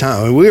all the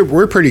time,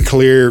 we're pretty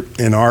clear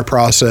in our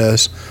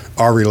process,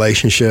 our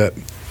relationship.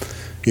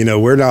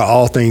 We're not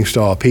all things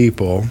to all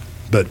people,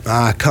 but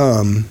I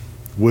come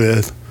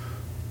with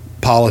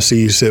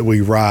policies that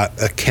we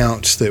write,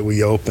 accounts that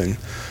we open.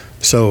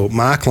 So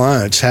my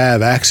clients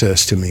have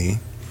access to me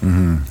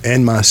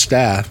and my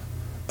staff.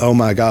 Oh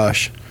my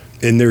gosh.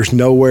 And there's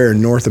nowhere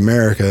in North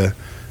America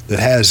that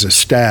has a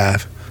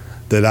staff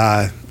that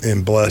I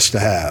am blessed to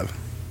have.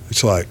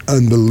 It's like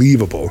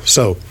unbelievable.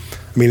 So,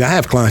 I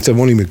have clients that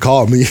won't even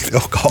call me. They'll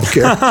call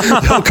Karen.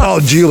 They'll call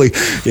Julie,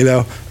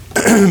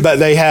 but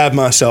they have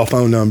my cell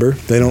phone number.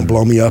 They don't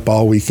blow me up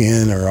all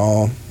weekend or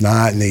all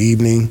night in the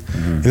evening.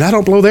 And I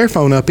don't blow their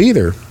phone up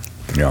either.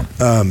 Yeah.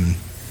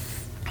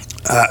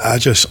 I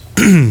just,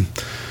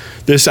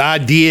 this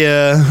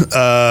idea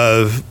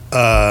of,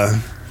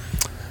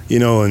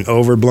 an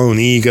overblown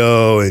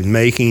ego and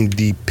making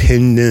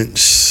dependent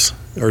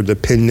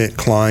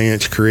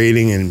clients,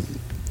 creating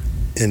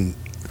and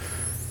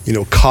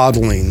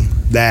coddling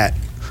that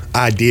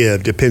idea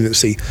of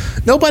dependency.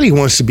 Nobody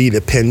wants to be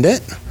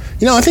dependent.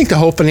 I think the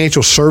whole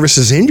financial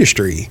services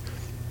industry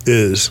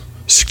is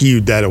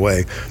skewed that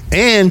way.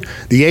 And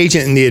the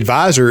agent and the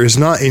advisor is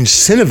not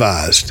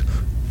incentivized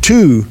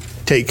to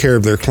take care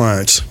of their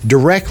clients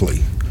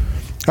directly.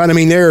 Right?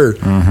 There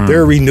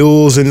are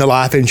renewals in the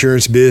life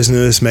insurance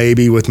business,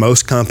 maybe with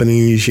most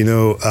companies.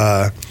 There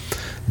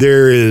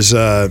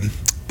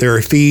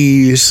are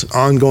fees,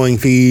 ongoing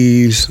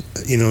fees,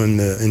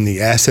 in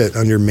the asset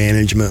under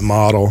management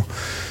model.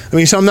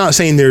 So I'm not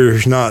saying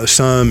there's not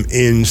some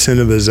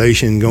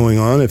incentivization going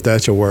on, if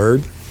that's a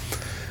word,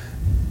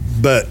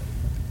 but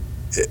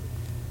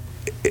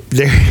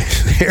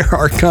there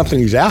are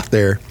companies out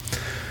there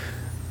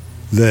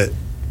that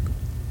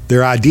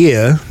their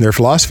idea, their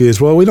philosophy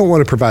is, well, we don't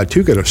want to provide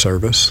too good of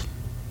service.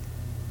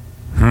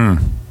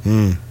 Well,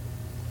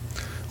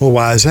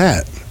 why is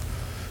that?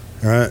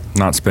 Right.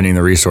 Not spending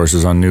the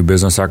resources on new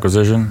business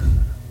acquisition?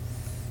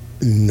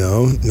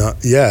 No, not.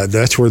 Yeah,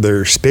 that's where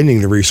they're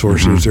spending the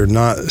resources. They're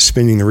not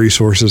spending the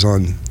resources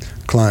on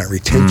client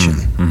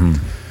retention.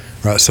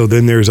 Right. So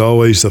then there's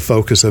always the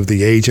focus of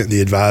the agent,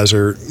 the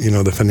advisor,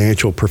 the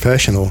financial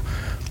professional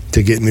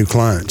to get new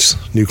clients.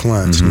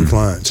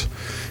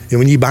 And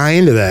when you buy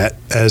into that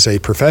as a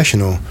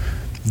professional,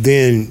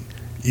 then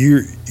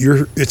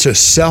it's a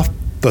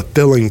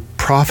self-fulfilling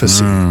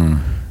prophecy.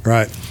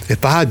 Right.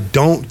 If I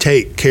don't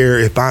take care,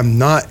 if I'm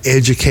not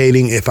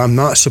educating, if I'm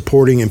not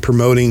supporting and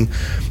promoting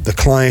the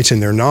clients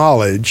and their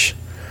knowledge,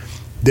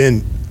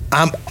 then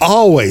I'm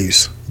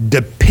always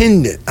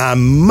dependent. I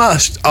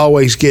must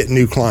always get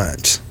new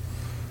clients,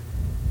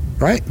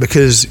 right?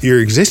 Because your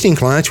existing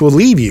clients will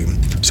leave you.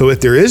 So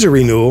if there is a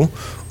renewal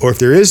or if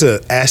there is an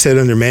asset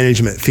under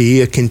management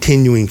fee, a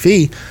continuing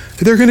fee,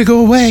 they're going to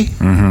go away.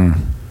 And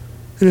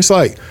it's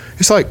like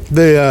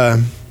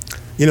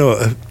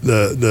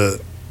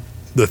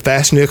the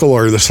fast nickel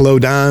or the slow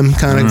dime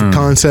kind of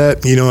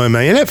concept. Am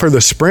I in it for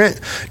the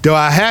sprint? Do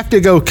I have to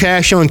go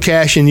cash on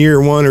cash in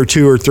year 1 or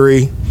 2 or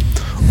 3?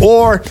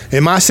 Or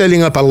am I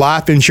setting up a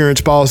life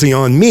insurance policy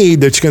on me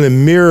that's going to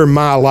mirror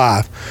my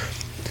life?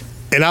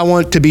 And I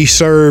want to be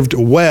served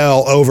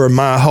well over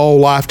my whole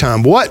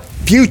lifetime. What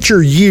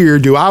future year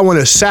do I want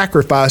to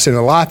sacrifice in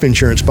a life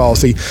insurance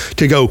policy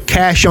to go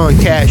cash on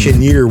cash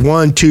in year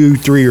 1, 2,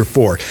 3, or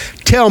 4?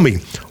 Tell me,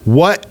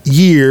 what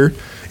year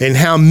and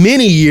how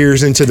many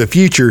years into the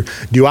future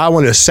do I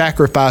want to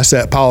sacrifice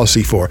that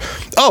policy for?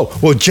 Oh,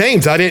 well,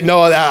 James, I didn't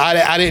know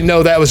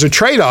that was a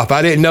trade-off.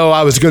 I didn't know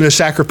I was going to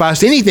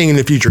sacrifice anything in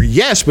the future.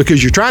 Yes,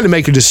 because you're trying to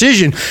make a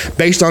decision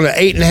based on an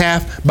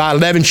 8.5 by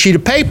 11 sheet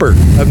of paper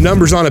of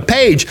numbers on a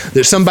page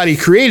that somebody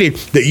created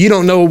that you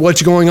don't know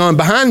what's going on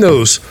behind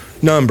those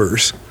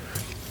numbers.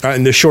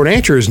 And the short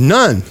answer is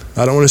none.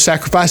 I don't want to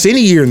sacrifice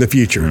any year in the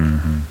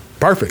future.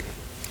 Perfect.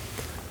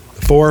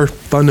 4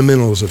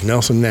 fundamentals of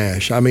Nelson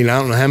Nash. I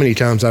don't know how many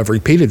times I've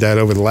repeated that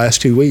over the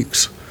last 2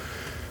 weeks,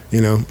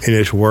 and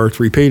it's worth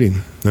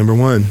repeating. Number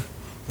 1,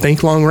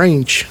 think long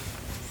range.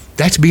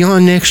 That's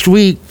beyond next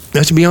week.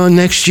 That's beyond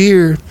next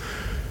year,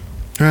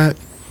 right?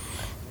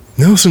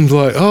 Nelson's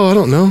like, oh, I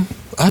don't know.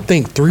 I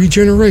think 3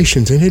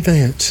 generations in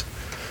advance.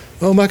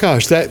 Oh my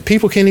gosh, that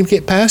people can't even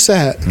get past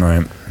that.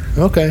 Right.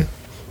 Okay.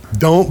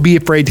 Don't be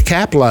afraid to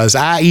capitalize,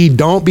 i.e.,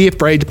 don't be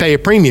afraid to pay a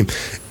premium.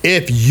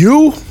 If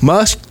you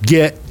must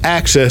get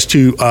access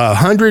to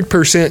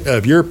 100%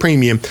 of your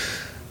premium,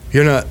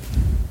 you're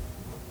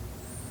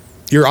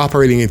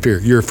operating in fear.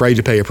 You're afraid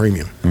to pay a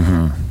premium.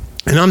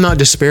 And I'm not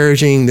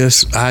disparaging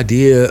this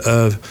idea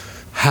of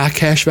high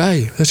cash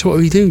value. That's what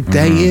we do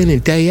day in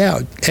and day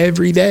out,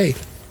 every day.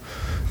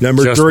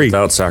 Number Just 3.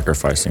 without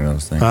sacrificing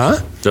those things.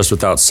 Just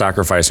without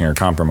sacrificing or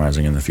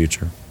compromising in the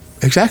future.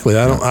 Exactly.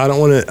 I don't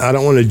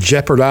want to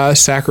jeopardize,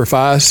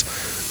 sacrifice.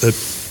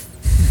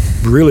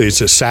 Really,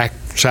 it's a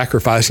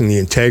sacrificing the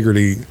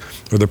integrity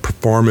or the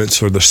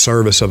performance or the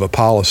service of a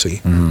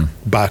policy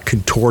by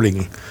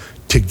contorting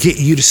to get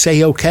you to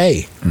say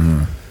okay.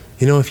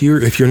 You know, if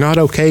you're not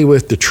okay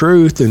with the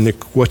truth and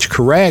what's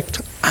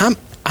correct,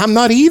 I'm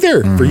not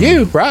either for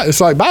you, right? It's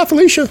like, bye,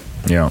 Felicia.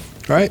 Yeah.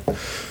 Right.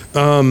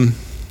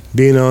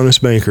 Being an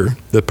honest banker,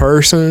 the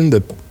person,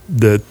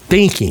 the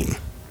thinking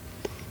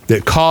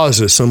that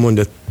causes someone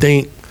to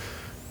think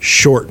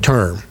short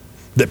term,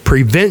 that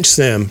prevents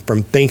them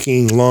from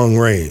thinking long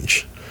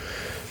range,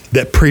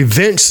 that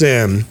prevents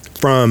them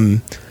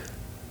from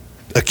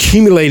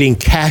accumulating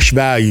cash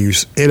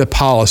values in a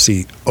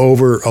policy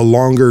over a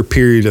longer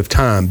period of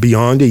time,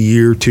 beyond a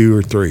year, 2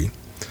 or 3,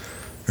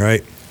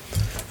 right?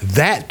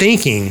 That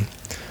thinking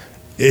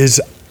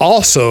is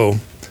also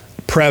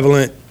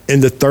prevalent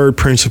in the third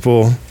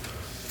principle,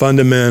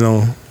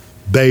 fundamental,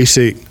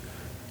 basic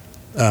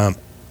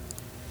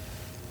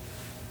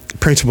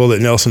principle that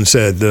Nelson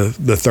said.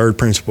 The third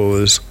principle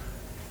is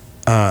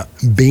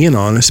be an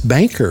honest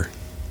banker.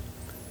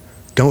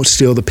 Don't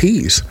steal the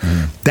peas.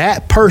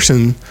 That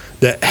person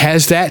that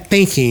has that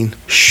thinking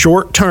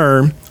short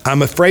term,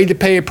 I'm afraid to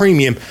pay a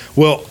premium,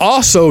 will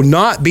also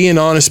not be an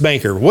honest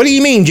banker. What do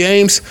you mean,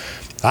 James?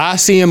 I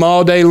see them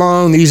all day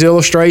long, these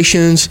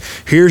illustrations.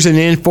 Here's an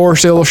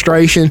in-force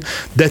illustration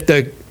that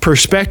the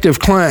prospective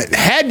client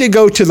had to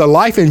go to the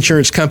life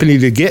insurance company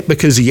to get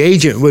because the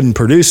agent wouldn't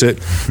produce it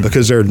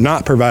because they're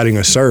not providing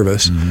a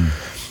service.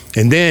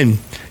 And then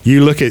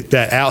you look at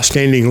that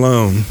outstanding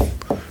loan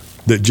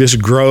that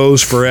just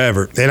grows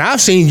forever.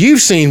 And you've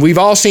seen, we've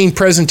all seen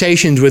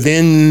presentations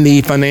within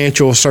the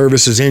financial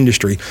services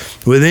industry,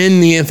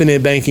 within the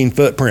infinite banking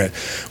footprint,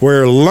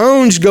 where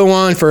loans go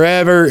on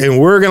forever and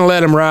we're going to let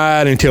them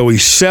ride until we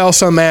sell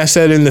some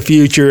asset in the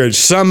future at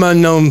some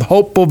unknown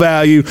hopeful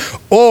value,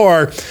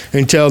 or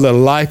until the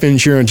life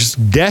insurance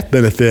death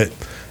benefit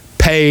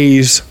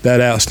pays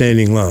that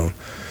outstanding loan.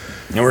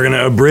 And we're going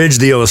to abridge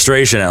the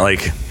illustration at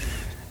like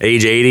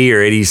age 80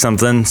 or 80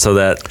 something so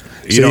that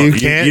you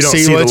can't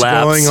see what's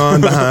going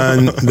on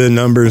behind the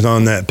numbers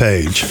on that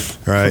page,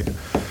 right?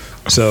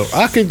 So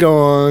I could go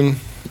on,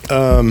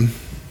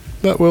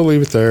 but we'll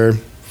leave it there.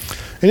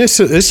 And it's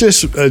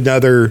just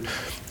another,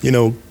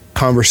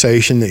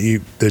 conversation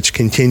that's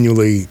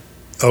continually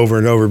over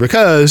and over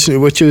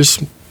which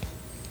is,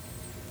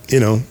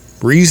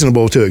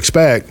 reasonable to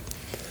expect,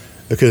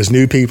 because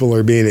new people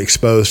are being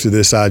exposed to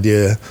this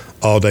idea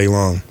all day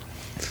long.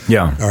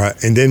 Yeah. All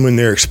right. And then when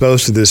they're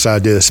exposed to this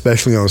idea,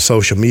 especially on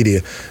social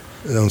media,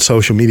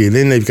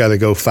 then they've got to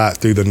go fight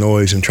through the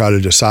noise and try to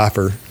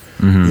decipher,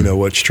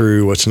 what's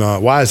true, what's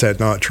not. Why is that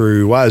not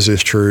true? Why is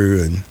this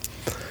true? And,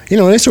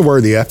 it's a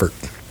worthy effort.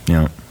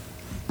 Yeah.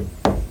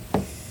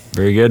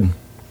 Very good.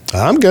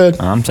 I'm good.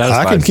 I'm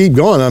satisfied. I can keep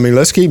going. I mean,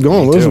 let's keep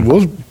going.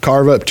 We'll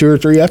carve up 2 or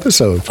 3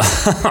 episodes.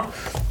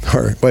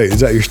 All right. Wait,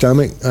 is that your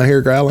stomach I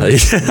hear growling? Yeah,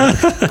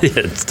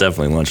 it's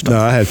definitely lunchtime. No,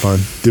 I had fun.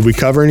 Did we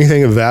cover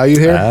anything of value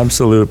here?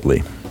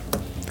 Absolutely.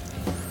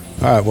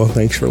 All right. Well,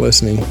 thanks for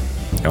listening.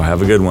 Y'all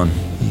have a good one.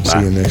 See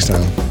you next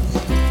time.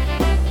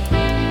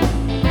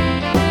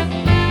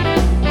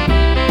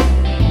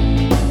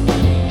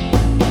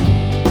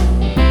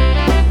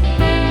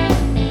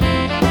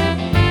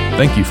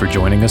 Thank you for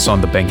joining us on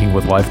the Banking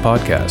with Life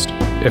podcast.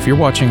 If you're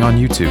watching on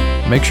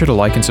YouTube, make sure to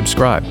like and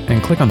subscribe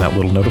and click on that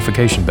little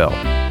notification bell.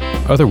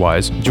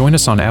 Otherwise, join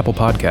us on Apple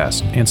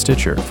Podcasts and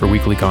Stitcher for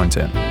weekly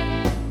content.